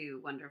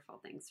do wonderful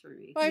things for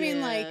me. Well, I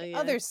mean,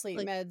 other sleep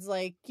meds,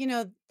 like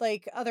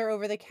other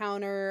over the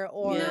counter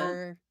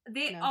or.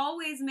 They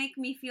always make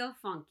me feel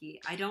funky.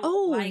 I don't.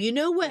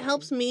 What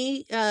helps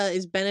me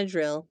is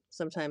Benadryl.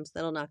 Sometimes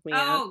that'll knock me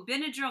out. Oh,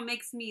 Benadryl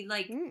makes me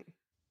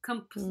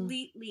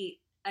completely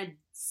a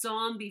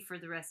zombie for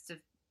the rest of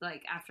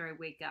after I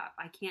wake up.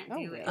 I can't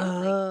do it.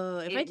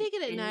 If I take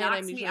it at night,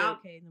 I'm usually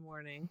okay in the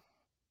morning.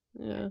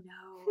 Yeah.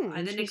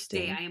 No. The next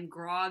day I am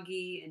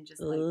groggy and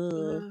just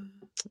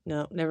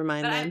no, never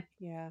mind then.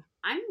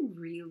 I'm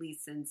really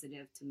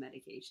sensitive to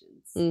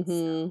medications.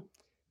 So.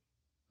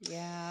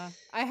 Yeah.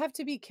 I have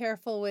to be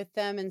careful with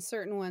them, and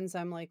certain ones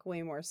I'm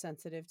way more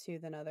sensitive to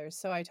than others.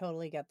 So I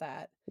totally get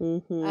that.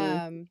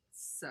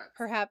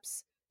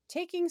 Perhaps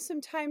taking some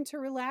time to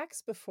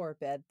relax before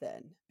bed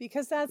then,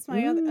 because that's my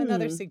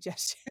another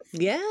suggestion.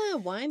 Yeah,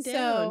 wind down.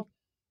 So,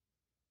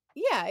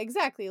 yeah,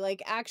 exactly.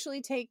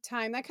 Actually take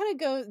time. That kind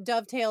of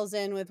dovetails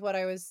in with what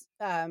I was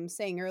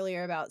saying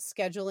earlier about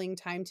scheduling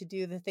time to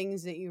do the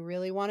things that you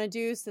really want to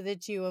do so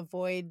that you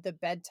avoid the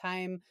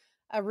bedtime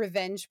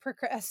revenge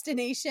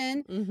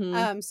procrastination.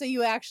 So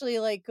you actually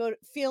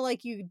feel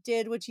like you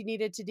did what you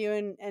needed to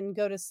do and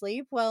go to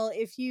sleep. Well,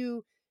 if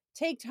you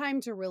take time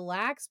to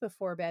relax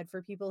before bed,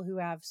 for people who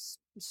have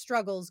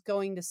struggles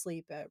going to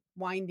sleep,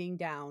 winding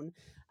down,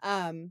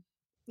 then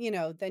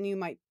you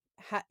might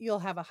you'll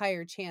have a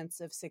higher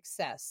chance of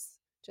success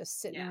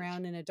just sitting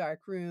around in a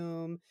dark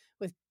room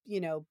with,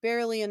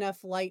 barely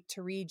enough light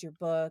to read your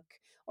book,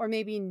 or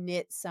maybe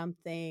knit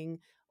something,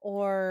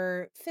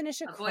 or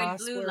finish a crossword. Avoid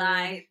blue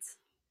light.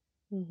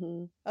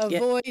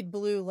 Avoid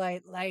blue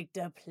light like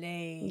the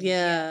plague.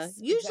 Yeah.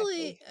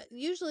 Yes,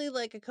 usually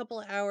like a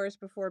couple of hours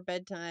before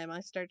bedtime,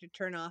 I start to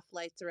turn off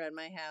lights around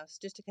my house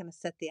just to kind of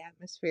set the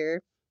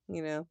atmosphere,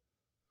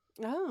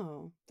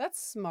 Oh,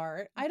 that's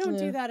smart. I don't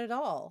do that at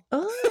all.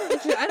 Oh,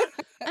 I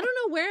don't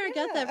know where I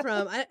got that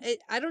from.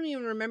 I don't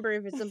even remember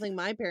if it's something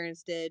my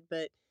parents did,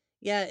 but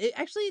yeah,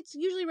 it's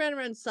usually right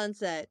around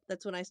sunset.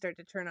 That's when I start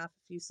to turn off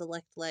a few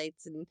select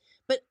lights,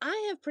 but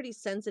I have pretty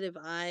sensitive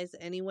eyes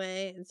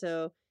anyway, and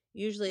so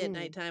usually at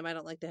nighttime I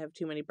don't like to have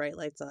too many bright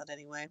lights on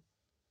anyway.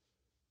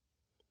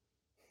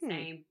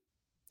 Same.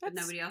 But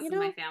nobody else in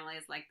my family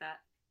is like that.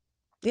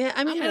 Yeah,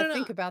 I mean, I'm gonna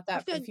think about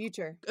that for the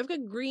future. I've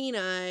got green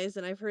eyes,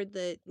 and I've heard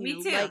that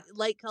Me too.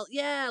 light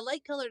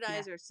colored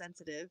eyes are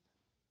sensitive.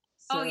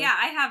 So. Oh yeah,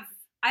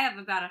 I have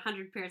about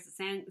 100 pairs of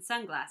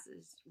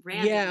sunglasses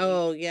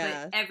randomly.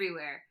 Yeah. But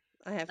everywhere.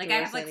 I have to I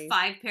wear have like sunnies.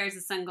 5 pairs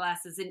of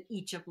sunglasses in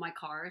each of my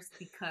cars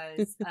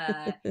because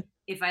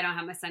if I don't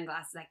have my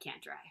sunglasses, I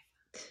can't drive.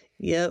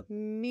 Yep.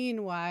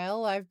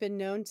 Meanwhile, I've been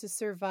known to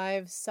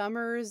survive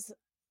summers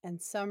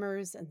and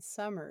summers and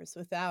summers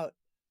without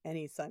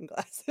any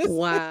sunglasses.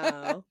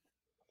 Wow.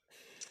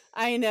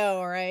 I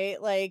know,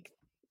 right? Like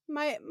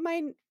my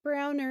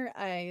browner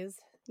eyes,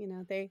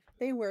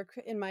 they work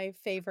in my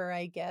favor,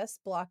 I guess,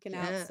 blocking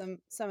out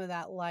some of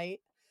that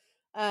light.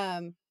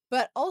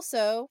 But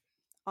also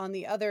on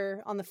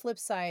the flip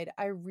side,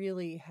 I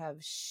really have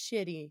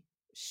shitty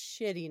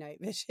night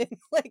vision.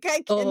 Like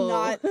I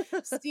cannot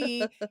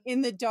see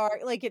in the dark.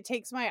 Like it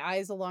takes my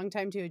eyes a long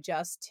time to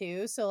adjust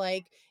too. So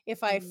like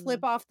if I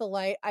flip off the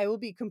light, I will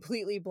be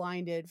completely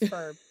blinded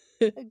for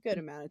a good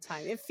amount of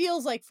time. It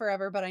feels like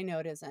forever, but I know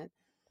it isn't.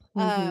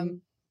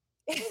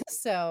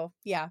 So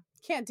yeah,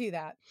 can't do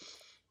that.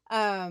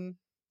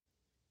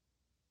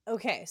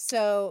 Okay,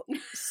 so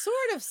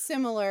sort of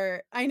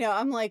similar. I know,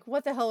 I'm like,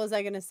 what the hell was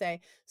I going to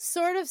say?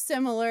 Sort of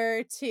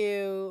similar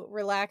to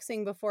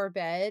relaxing before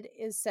bed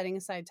is setting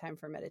aside time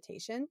for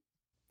meditation.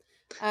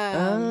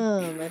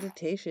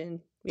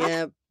 Meditation.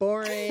 Yeah,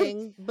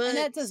 boring, but and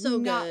that does so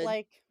not good.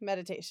 like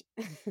meditation.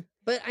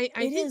 But I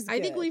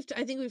think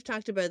we've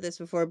talked about this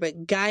before,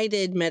 but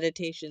guided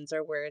meditations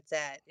are where it's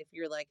at. If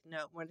you're like,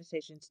 no,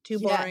 meditation's too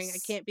boring. I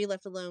can't be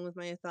left alone with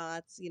my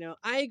thoughts.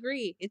 I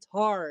agree. It's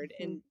hard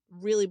and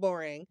really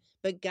boring,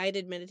 but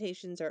guided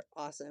meditations are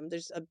awesome.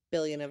 There's a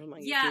billion of them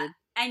on YouTube.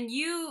 And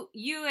you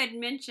had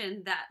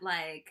mentioned that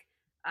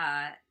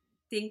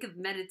think of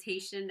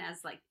meditation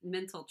as like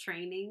mental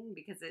training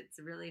because it's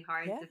really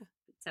hard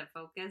to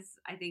focus.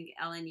 I think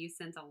Ellen, you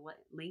sent a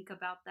link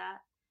about that.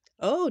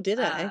 Oh,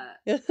 did I?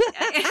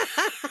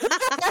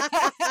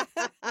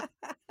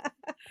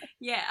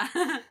 Yeah.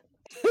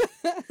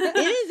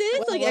 It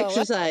is like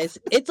exercise.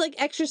 It's like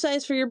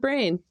exercise for your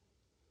brain.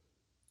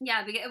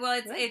 Yeah, because,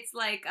 it's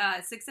like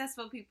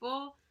successful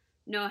people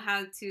know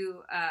how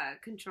to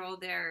control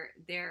their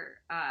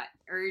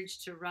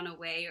urge to run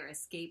away or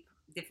escape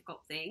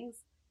difficult things.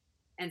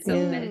 And so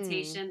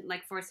meditation,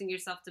 like forcing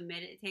yourself to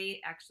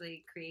meditate,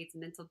 actually creates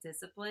mental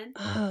discipline.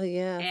 Oh,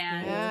 yeah.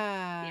 And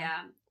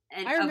yeah.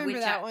 And I remember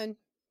that one.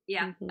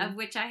 Yeah, of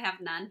which I have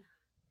none.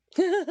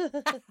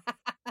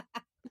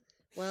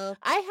 Well,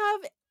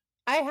 I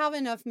have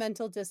enough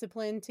mental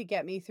discipline to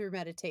get me through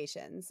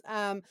meditations.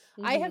 I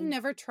have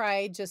never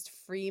tried just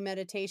free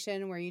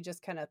meditation where you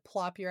just kind of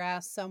plop your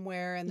ass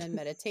somewhere and then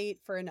meditate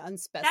for an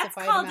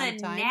unspecified amount of time.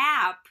 That's called a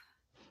nap.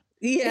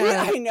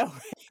 Yeah, I know.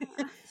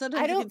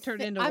 Sometimes it can turn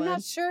into I'm one.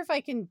 not sure if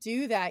I can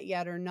do that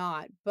yet or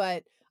not,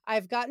 but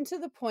I've gotten to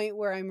the point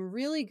where I'm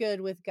really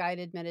good with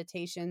guided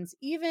meditations,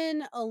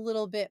 even a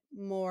little bit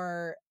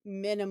more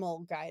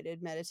minimal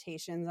guided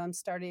meditations. I'm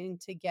starting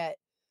to get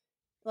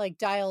like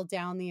dial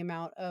down the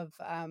amount of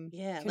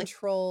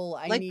control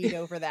I need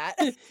over that.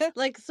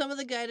 Like some of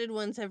the guided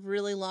ones have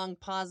really long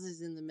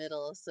pauses in the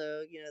middle,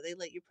 so they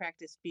let you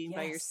practice being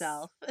by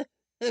yourself.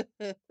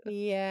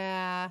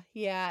 Yeah,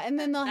 and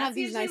then they'll have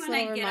these nice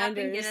little reminders. That's usually when I get up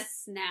and get a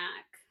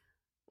snack.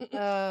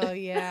 Oh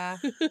yeah.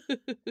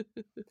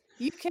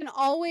 You can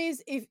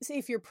always,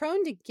 if you're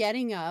prone to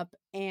getting up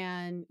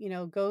and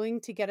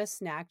going to get a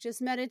snack,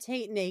 just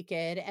meditate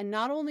naked, and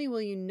not only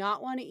will you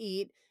not want to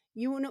eat,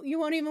 you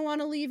won't even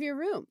want to leave your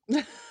room.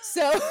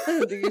 So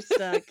you're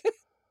stuck.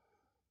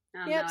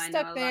 I know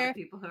a lot of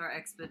people who are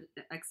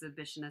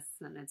exhibitionists,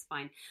 and it's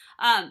fine.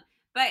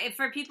 But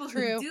for people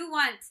who do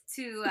want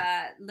to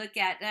look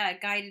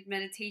at guided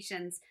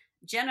meditations,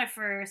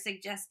 Jennifer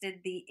suggested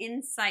the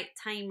Insight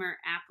Timer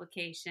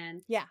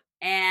application. Yeah.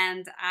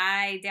 And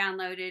I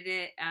downloaded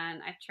it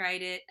and I've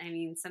tried it. I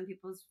mean, some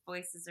people's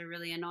voices are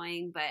really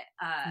annoying, but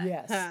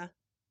yes.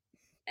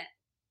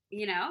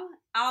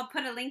 I'll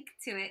put a link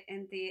to it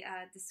in the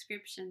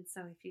description.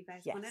 So if you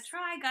guys want to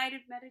try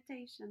guided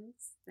meditations,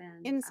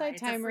 then Insight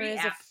Timer is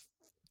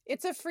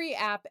it's a free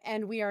app,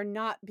 and we are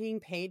not being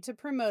paid to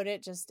promote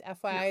it. Just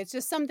FYI, no. It's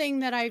just something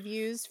that I've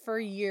used for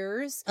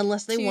years.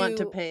 Unless they want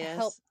to pay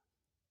us.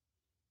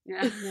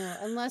 Yeah. No,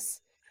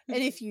 unless,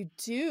 and if you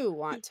do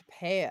want to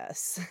pay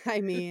us,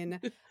 I mean,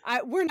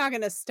 we're not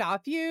going to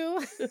stop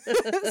you.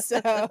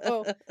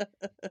 So,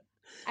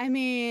 I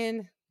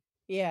mean,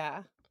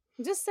 yeah.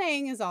 Just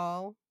saying is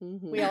all.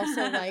 Mm-hmm. We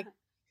also like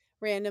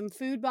random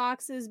food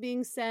boxes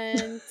being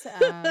sent.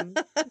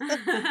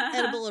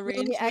 Edible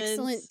arrangements. Really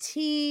excellent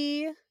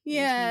tea.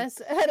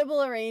 Yes. Mm-hmm.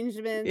 Edible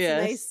arrangements.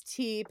 Yes. Nice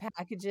tea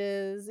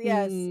packages.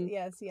 Yes. Mm-hmm.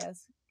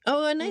 Yes.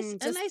 Oh, a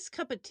nice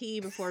cup of tea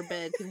before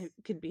bed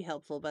could be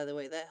helpful, by the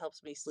way. That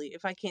helps me sleep.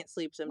 If I can't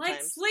sleep sometimes.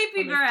 Like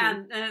Sleepy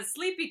Brand,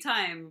 Sleepy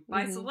Time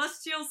by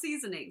Celestial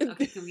Seasoning.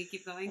 Okay, can we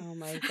keep going? Oh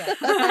my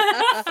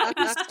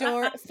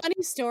God.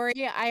 Funny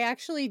story. I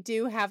actually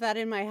do have that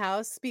in my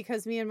house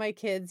because me and my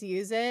kids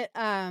use it.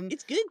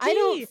 It's good tea. I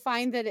don't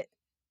find that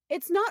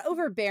it's not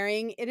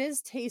overbearing. It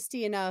is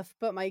tasty enough,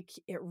 but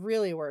it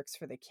really works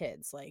for the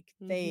kids. Like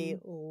they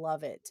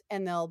love it.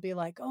 And they'll be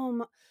like,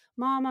 "Oh,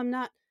 Mom, I'm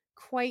not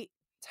quite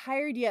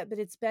tired yet, but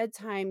it's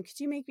bedtime. Could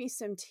you make me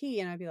some tea?"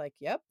 And I'd be like,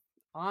 "Yep,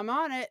 I'm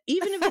on it.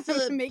 Even if it's I'm a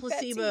gonna make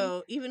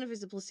placebo, even if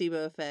it's a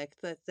placebo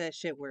effect, that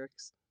shit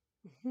works.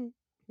 that tea.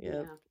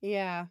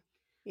 Yep.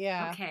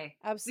 Yeah. Okay.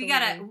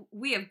 Absolutely.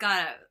 We have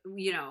gotta,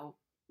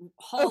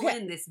 haul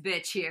in this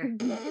bitch here.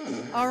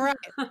 All right.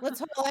 Let's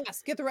haul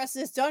ass. Get the rest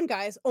of this done,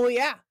 guys. Oh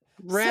yeah.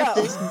 Wrap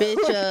this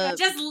bitch up.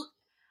 Just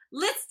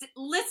list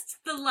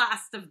the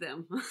last of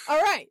them.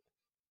 All right.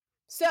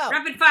 So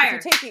rapid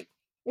fire.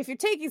 If you're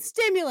taking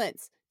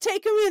stimulants,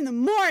 take them in the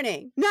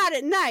morning, not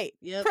at night.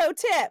 Yep. Pro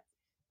tip.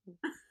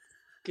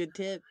 Good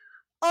tip.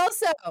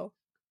 Also,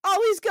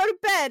 always go to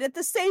bed at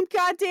the same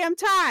goddamn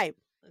time.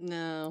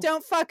 No.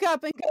 Don't fuck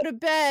up and go to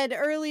bed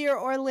earlier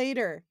or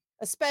later,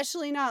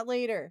 especially not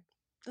later.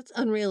 That's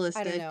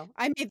unrealistic. I don't know.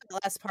 I made the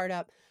last part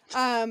up.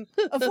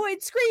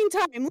 Avoid screen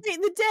time late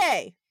in the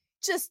day.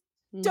 Just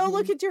don't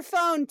look at your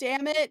phone,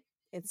 damn it.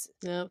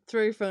 No,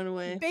 throw your phone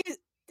away.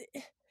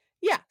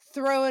 Yeah,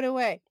 throw it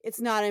away.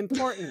 It's not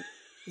important.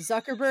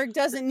 Zuckerberg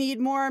doesn't need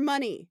more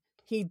money.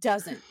 He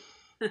doesn't.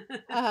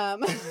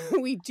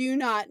 We do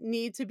not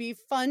need to be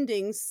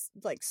funding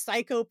like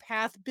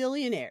psychopath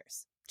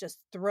billionaires. Just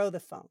throw the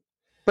phone.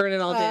 Burn it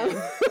all down.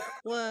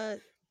 What?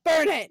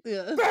 Burn it.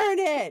 Yeah. Burn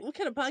it. What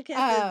kind of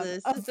podcast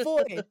is this?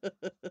 Avoid.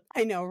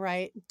 I know,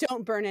 right?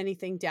 Don't burn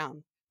anything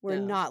down. We're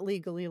not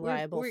legally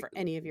liable for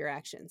any of your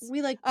actions.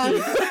 We like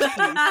peace.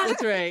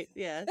 That's right.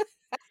 Yeah.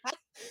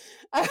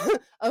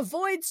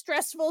 Avoid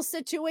stressful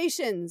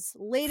situations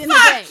late in the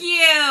day. Fuck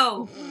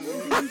you!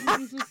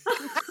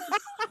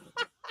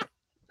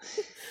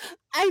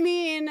 I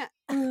mean,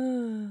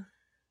 do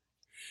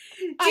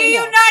you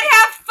not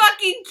have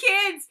fucking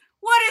kids?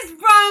 What is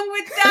wrong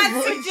with that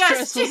Avoid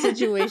suggestion? Stressful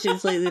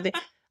situations late in the day.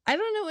 I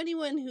don't know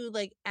anyone who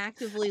like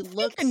actively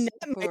looks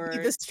for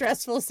the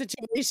stressful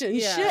situation.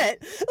 Yeah.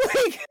 Shit.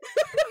 Like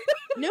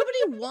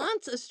nobody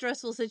wants a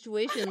stressful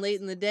situation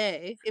late in the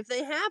day. If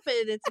they happen,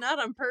 it's not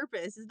on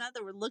purpose. It's not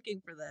that we're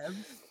looking for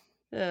them.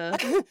 No.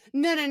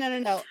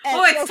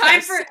 Oh,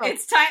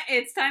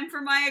 it's time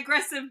for my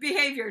aggressive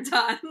behavior,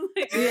 Don.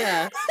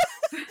 Yeah.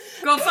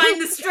 Go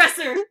find the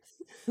stressor.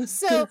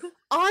 So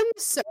on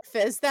the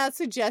surface, that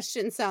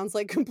suggestion sounds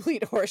like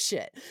complete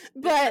horseshit.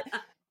 But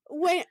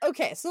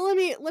so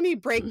let me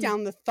break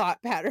down the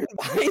thought pattern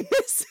behind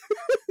this.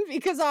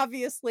 Because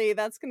obviously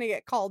that's going to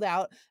get called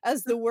out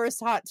as the worst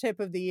hot tip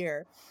of the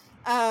year.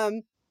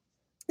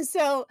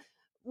 So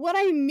what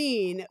I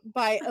mean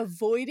by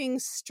avoiding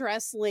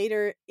stress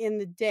later in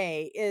the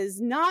day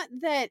is not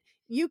that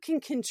you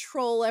can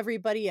control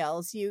everybody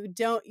else.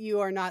 You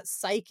are not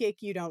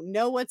psychic. You don't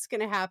know what's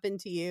going to happen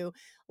to you.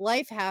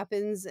 Life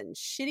happens and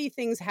shitty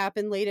things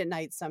happen late at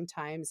night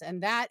sometimes.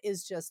 And that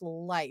is just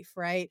life,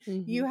 right?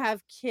 Mm-hmm. You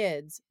have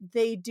kids.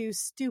 They do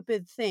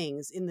stupid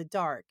things in the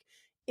dark.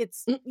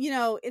 It's,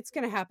 it's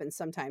going to happen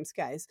sometimes,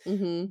 guys.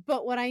 Mm-hmm.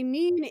 But what I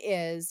mean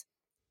is,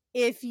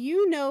 if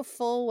you know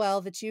full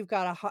well that you've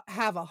got to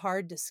have a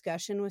hard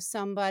discussion with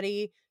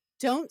somebody,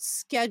 don't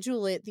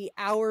schedule it the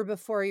hour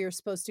before you're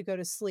supposed to go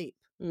to sleep.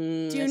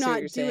 Do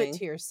not do it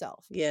to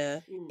yourself.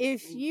 Yeah.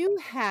 If you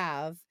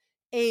have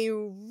a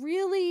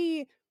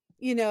really,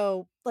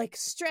 like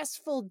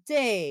stressful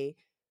day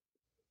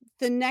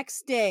the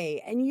next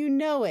day and you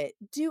know it,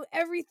 do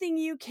everything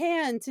you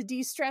can to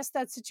de-stress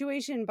that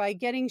situation by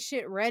getting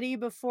shit ready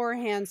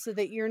beforehand so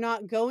that you're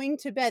not going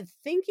to bed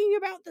thinking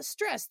about the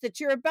stress that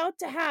you're about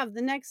to have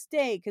the next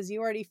day because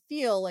you already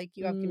feel like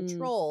you have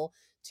control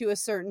to a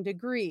certain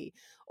degree.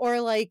 Or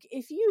like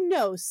if you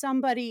know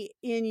somebody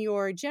in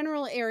your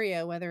general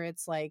area, whether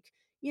it's like,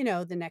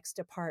 the next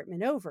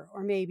apartment over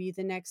or maybe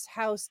the next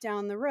house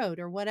down the road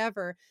or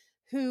whatever,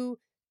 who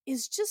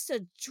is just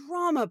a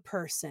drama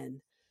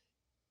person.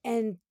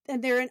 And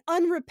they're an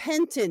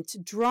unrepentant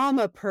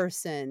drama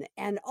person.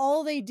 And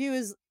all they do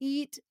is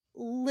eat,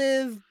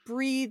 live,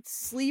 breathe,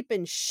 sleep,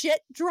 and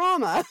shit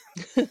drama.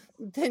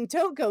 Then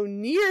don't go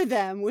near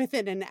them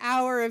within an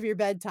hour of your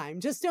bedtime.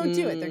 Just don't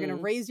do it. They're going to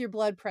raise your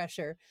blood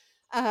pressure.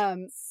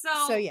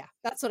 So yeah,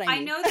 that's what I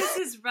mean.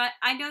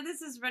 I know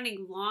this is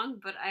running long,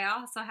 but I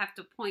also have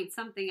to point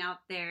something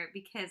out there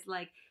because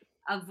like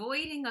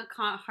avoiding a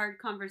hard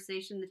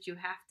conversation that you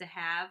have to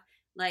have.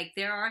 Like,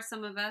 there are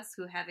some of us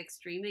who have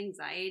extreme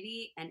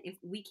anxiety, and if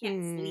we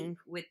can't sleep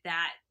with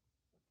that,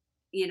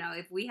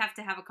 if we have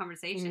to have a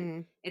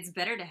conversation, it's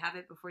better to have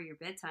it before your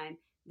bedtime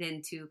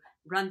than to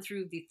run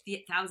through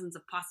the thousands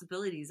of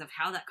possibilities of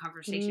how that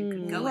conversation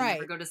could go and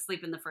never go to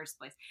sleep in the first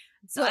place.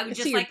 So I would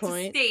just like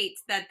to state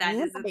that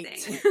is a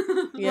thing.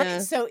 Yeah.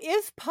 Right. So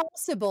if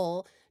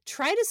possible,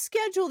 try to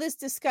schedule this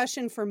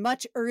discussion for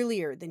much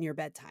earlier than your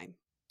bedtime.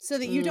 So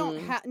that you don't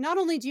have, not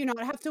only do you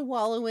not have to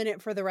wallow in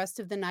it for the rest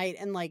of the night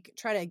and like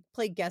try to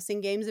play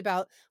guessing games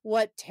about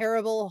what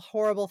terrible,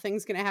 horrible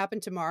thing's going to happen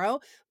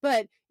tomorrow,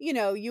 but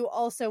you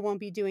also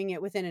won't be doing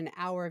it within an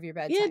hour of your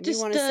bedtime. Yeah, you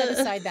want to set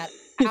aside that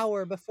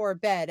hour before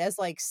bed as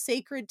like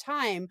sacred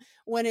time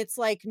when it's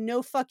like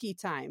no fucky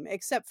time,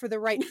 except for the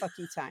right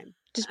fucky time.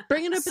 Just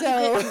bring it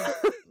up.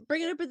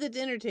 Bring it up at the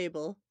dinner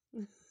table.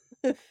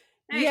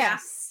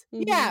 Yes.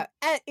 Yeah,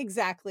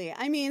 exactly.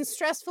 I mean,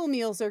 stressful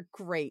meals are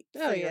great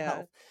for your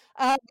health.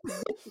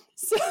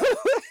 So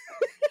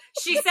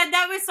She said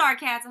that with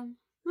sarcasm.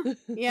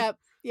 Yep.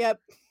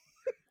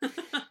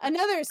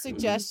 Another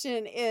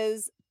suggestion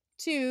is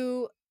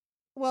to,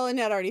 well,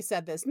 Annette already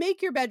said this,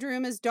 make your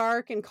bedroom as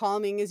dark and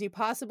calming as you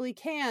possibly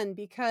can,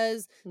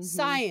 because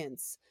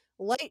science,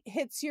 light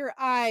hits your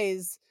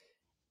eyes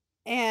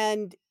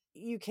and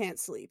you can't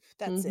sleep.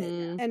 That's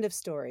it. End of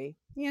story.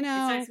 You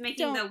know, it starts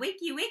making the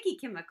wakey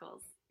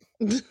chemicals.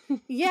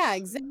 Yeah,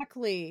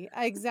 exactly.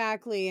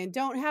 And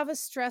don't have a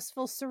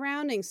stressful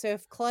surrounding. So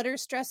if clutter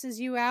stresses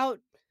you out,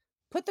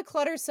 put the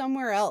clutter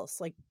somewhere else,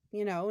 like,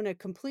 you know, in a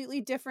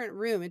completely different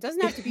room. It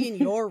doesn't have to be in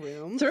your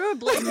room. Throw a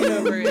blanket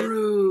over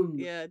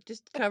it. Yeah,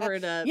 just cover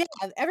it up. Yeah,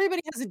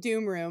 everybody has a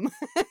doom room.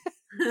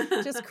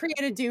 Just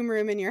create a doom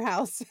room in your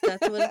house.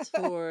 That's what it's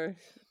for.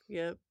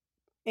 Yep.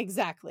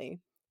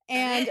 Exactly.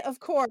 And of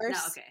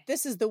course,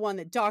 this is the one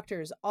that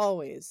doctors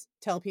always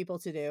tell people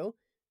to do.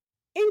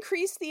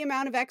 Increase the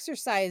amount of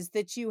exercise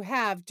that you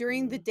have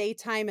during the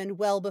daytime and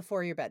well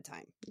before your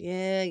bedtime.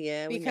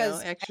 Yeah.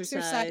 Because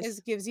exercise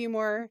gives you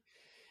more.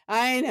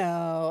 I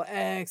know,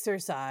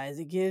 exercise.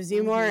 It gives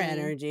you more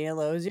energy. It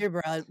lowers your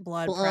blood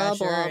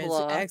pressure. It's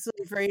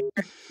excellent for your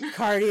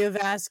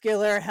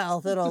cardiovascular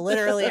health. It'll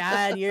literally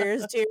add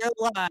years to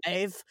your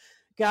life.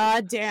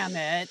 God damn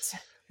it.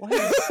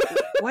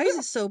 Why is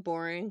it so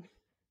boring?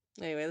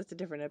 Anyway, that's a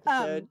different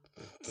episode.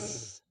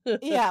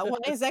 Yeah, why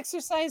is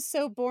exercise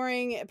so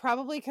boring?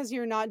 Probably because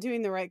you're not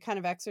doing the right kind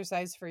of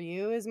exercise for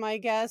you, is my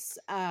guess.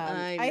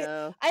 I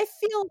know. I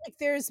feel like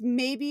there's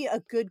maybe a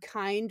good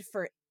kind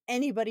for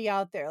anybody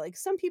out there. Like,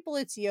 some people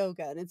it's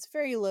yoga and it's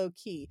very low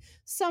key.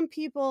 Some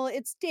people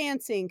it's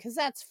dancing because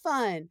that's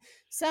fun.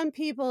 Some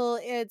people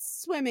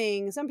it's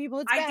swimming. Some people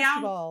it's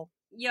basketball.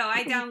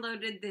 I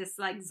downloaded this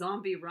like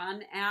zombie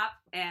run app,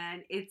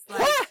 and it's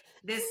like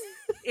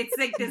it's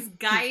like this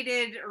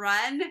guided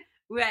run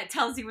that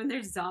tells you when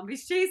there's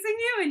zombies chasing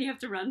you and you have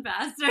to run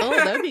faster. Oh,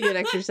 that'd be good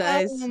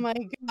exercise. Oh my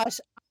gosh.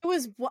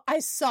 I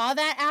saw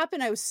that app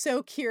and I was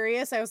so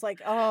curious. I was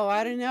like, oh,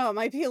 I don't know. It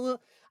might be a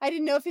little, I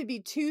didn't know if it'd be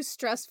too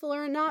stressful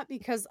or not,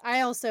 because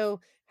I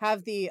also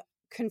have the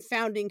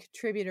confounding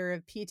contributor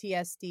of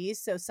PTSD.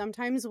 So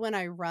sometimes when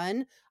I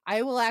run,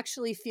 I will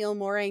actually feel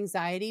more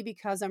anxiety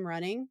because I'm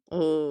running.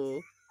 Oh,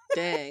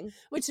 dang.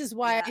 Which is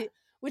why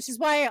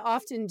I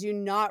often do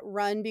not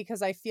run,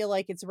 because I feel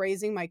like it's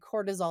raising my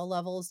cortisol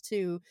levels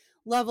to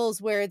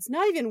levels where it's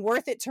not even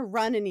worth it to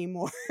run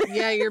anymore.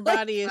 Yeah, your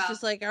body is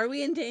just like, are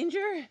we in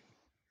danger?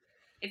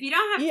 If you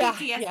don't have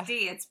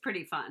PTSD, it's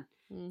pretty fun.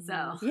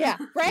 So yeah,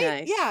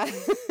 right? Nice. Yeah.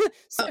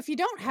 So if you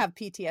don't have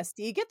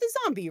PTSD, get the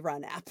zombie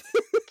run app.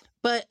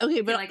 But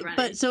okay,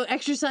 but so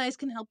exercise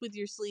can help with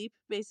your sleep,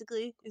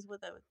 basically, is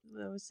what I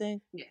was saying.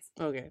 Yes.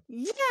 Okay.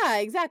 Yeah,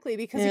 exactly,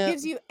 because it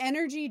gives you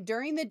energy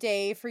during the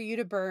day for you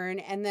to burn,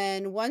 and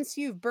then once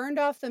you've burned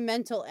off the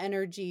mental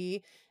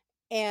energy,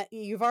 and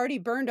you've already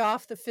burned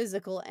off the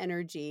physical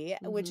energy,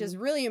 which is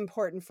really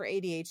important for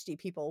ADHD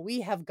people.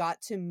 We have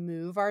got to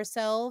move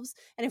ourselves,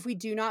 and if we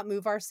do not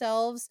move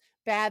ourselves,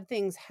 bad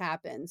things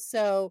happen.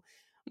 So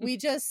we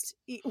got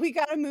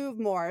to move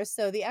more.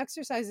 So the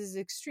exercise is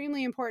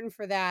extremely important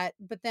for that.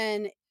 But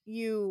then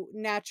you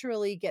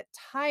naturally get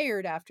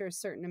tired after a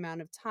certain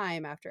amount of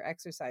time after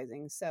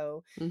exercising.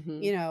 So,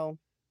 you know,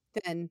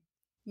 then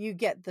you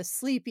get the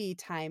sleepy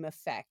time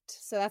effect.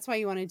 So that's why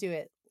you want to do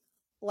it.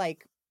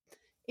 Like,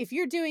 if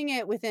you're doing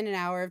it within an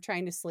hour of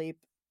trying to sleep,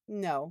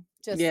 no.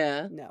 Do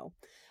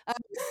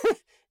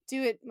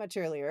it much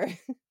earlier.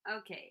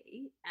 Okay.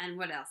 And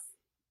what else?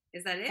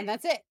 Is that it? And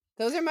that's it.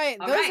 Those are my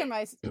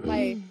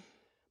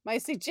my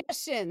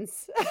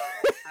suggestions. All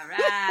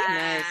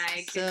right.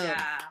 Nice. Good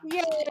job.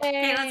 Yay.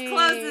 Okay, let's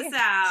close this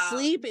out.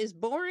 Sleep is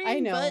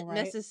boring, but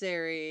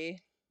necessary.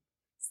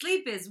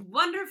 Sleep is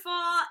wonderful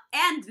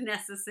and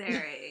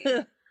necessary.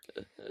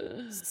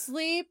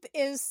 Sleep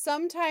is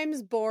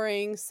sometimes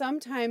boring,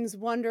 sometimes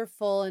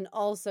wonderful, and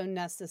also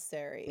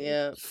necessary.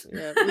 Yep.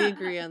 We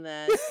agree on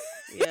that.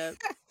 Yep.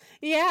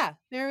 Yeah,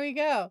 there we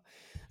go.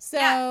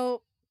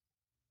 So,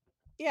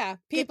 yeah,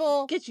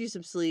 people get you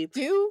some sleep.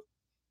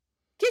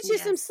 Get you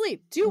some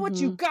sleep. Do what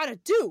you gotta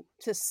do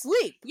to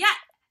sleep. Yeah,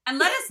 and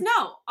let us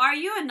know. Are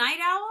you a night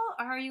owl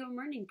or are you a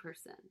morning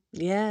person?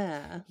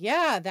 Yeah.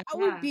 Yeah, that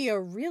would be a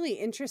really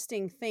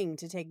interesting thing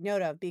to take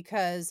note of,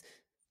 because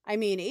I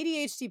mean,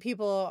 ADHD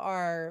people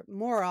are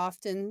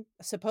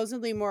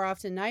supposedly more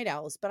often night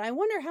owls, but I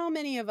wonder how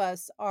many of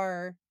us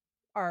are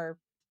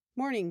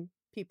morning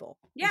people.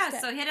 Yeah,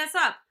 instead. So hit us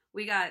up.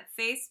 We got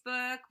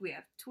Facebook, we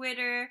have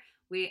Twitter,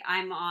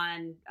 I'm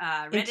on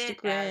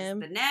Reddit as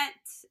The Net,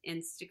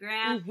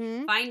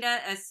 Instagram. Find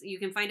us. You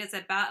can find us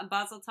at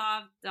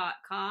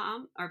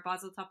bazeltov.com or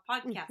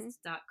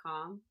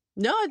bazeltovpodcast.com.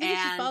 No, I think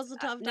it's just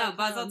bazeltov.com. No,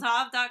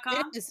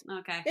 bazeltov.com? It is.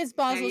 Okay. It's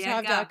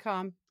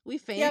bazeltov.com. We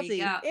fancy.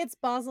 Yep, it's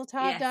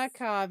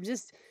bazeltov.com.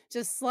 Yes.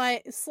 Just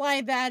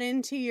slide that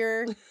into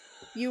your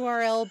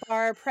URL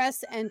bar,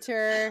 press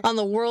enter on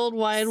the World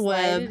Wide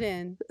Web. Slide it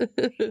in.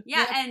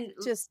 And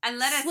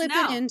let us slip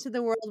know. it into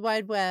the World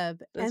Wide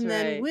Web. That's and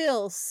then right.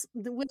 we'll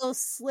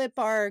slip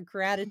our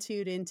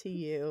gratitude into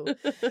you.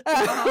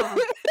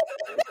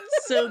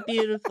 So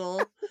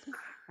beautiful.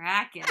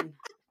 Cracking.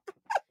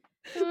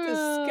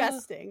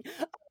 Disgusting.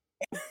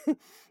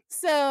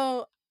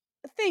 So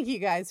thank you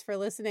guys for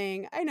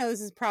listening. I know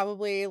this is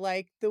probably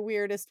like the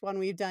weirdest one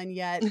we've done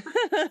yet,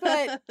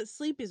 but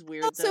sleep is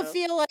weird. I also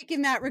feel like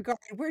in that regard,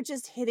 we're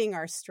just hitting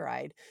our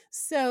stride.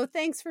 So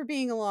thanks for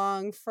being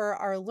along for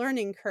our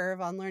learning curve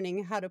on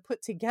learning how to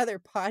put together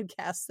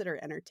podcasts that are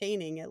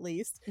entertaining, at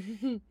least.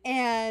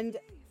 And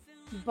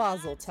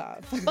Basil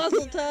Tov.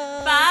 Basil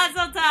Tov.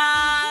 Basil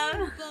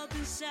Tov.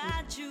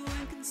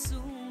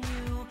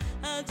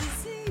 A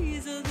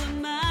disease of the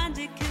mind,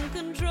 it can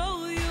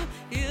control you.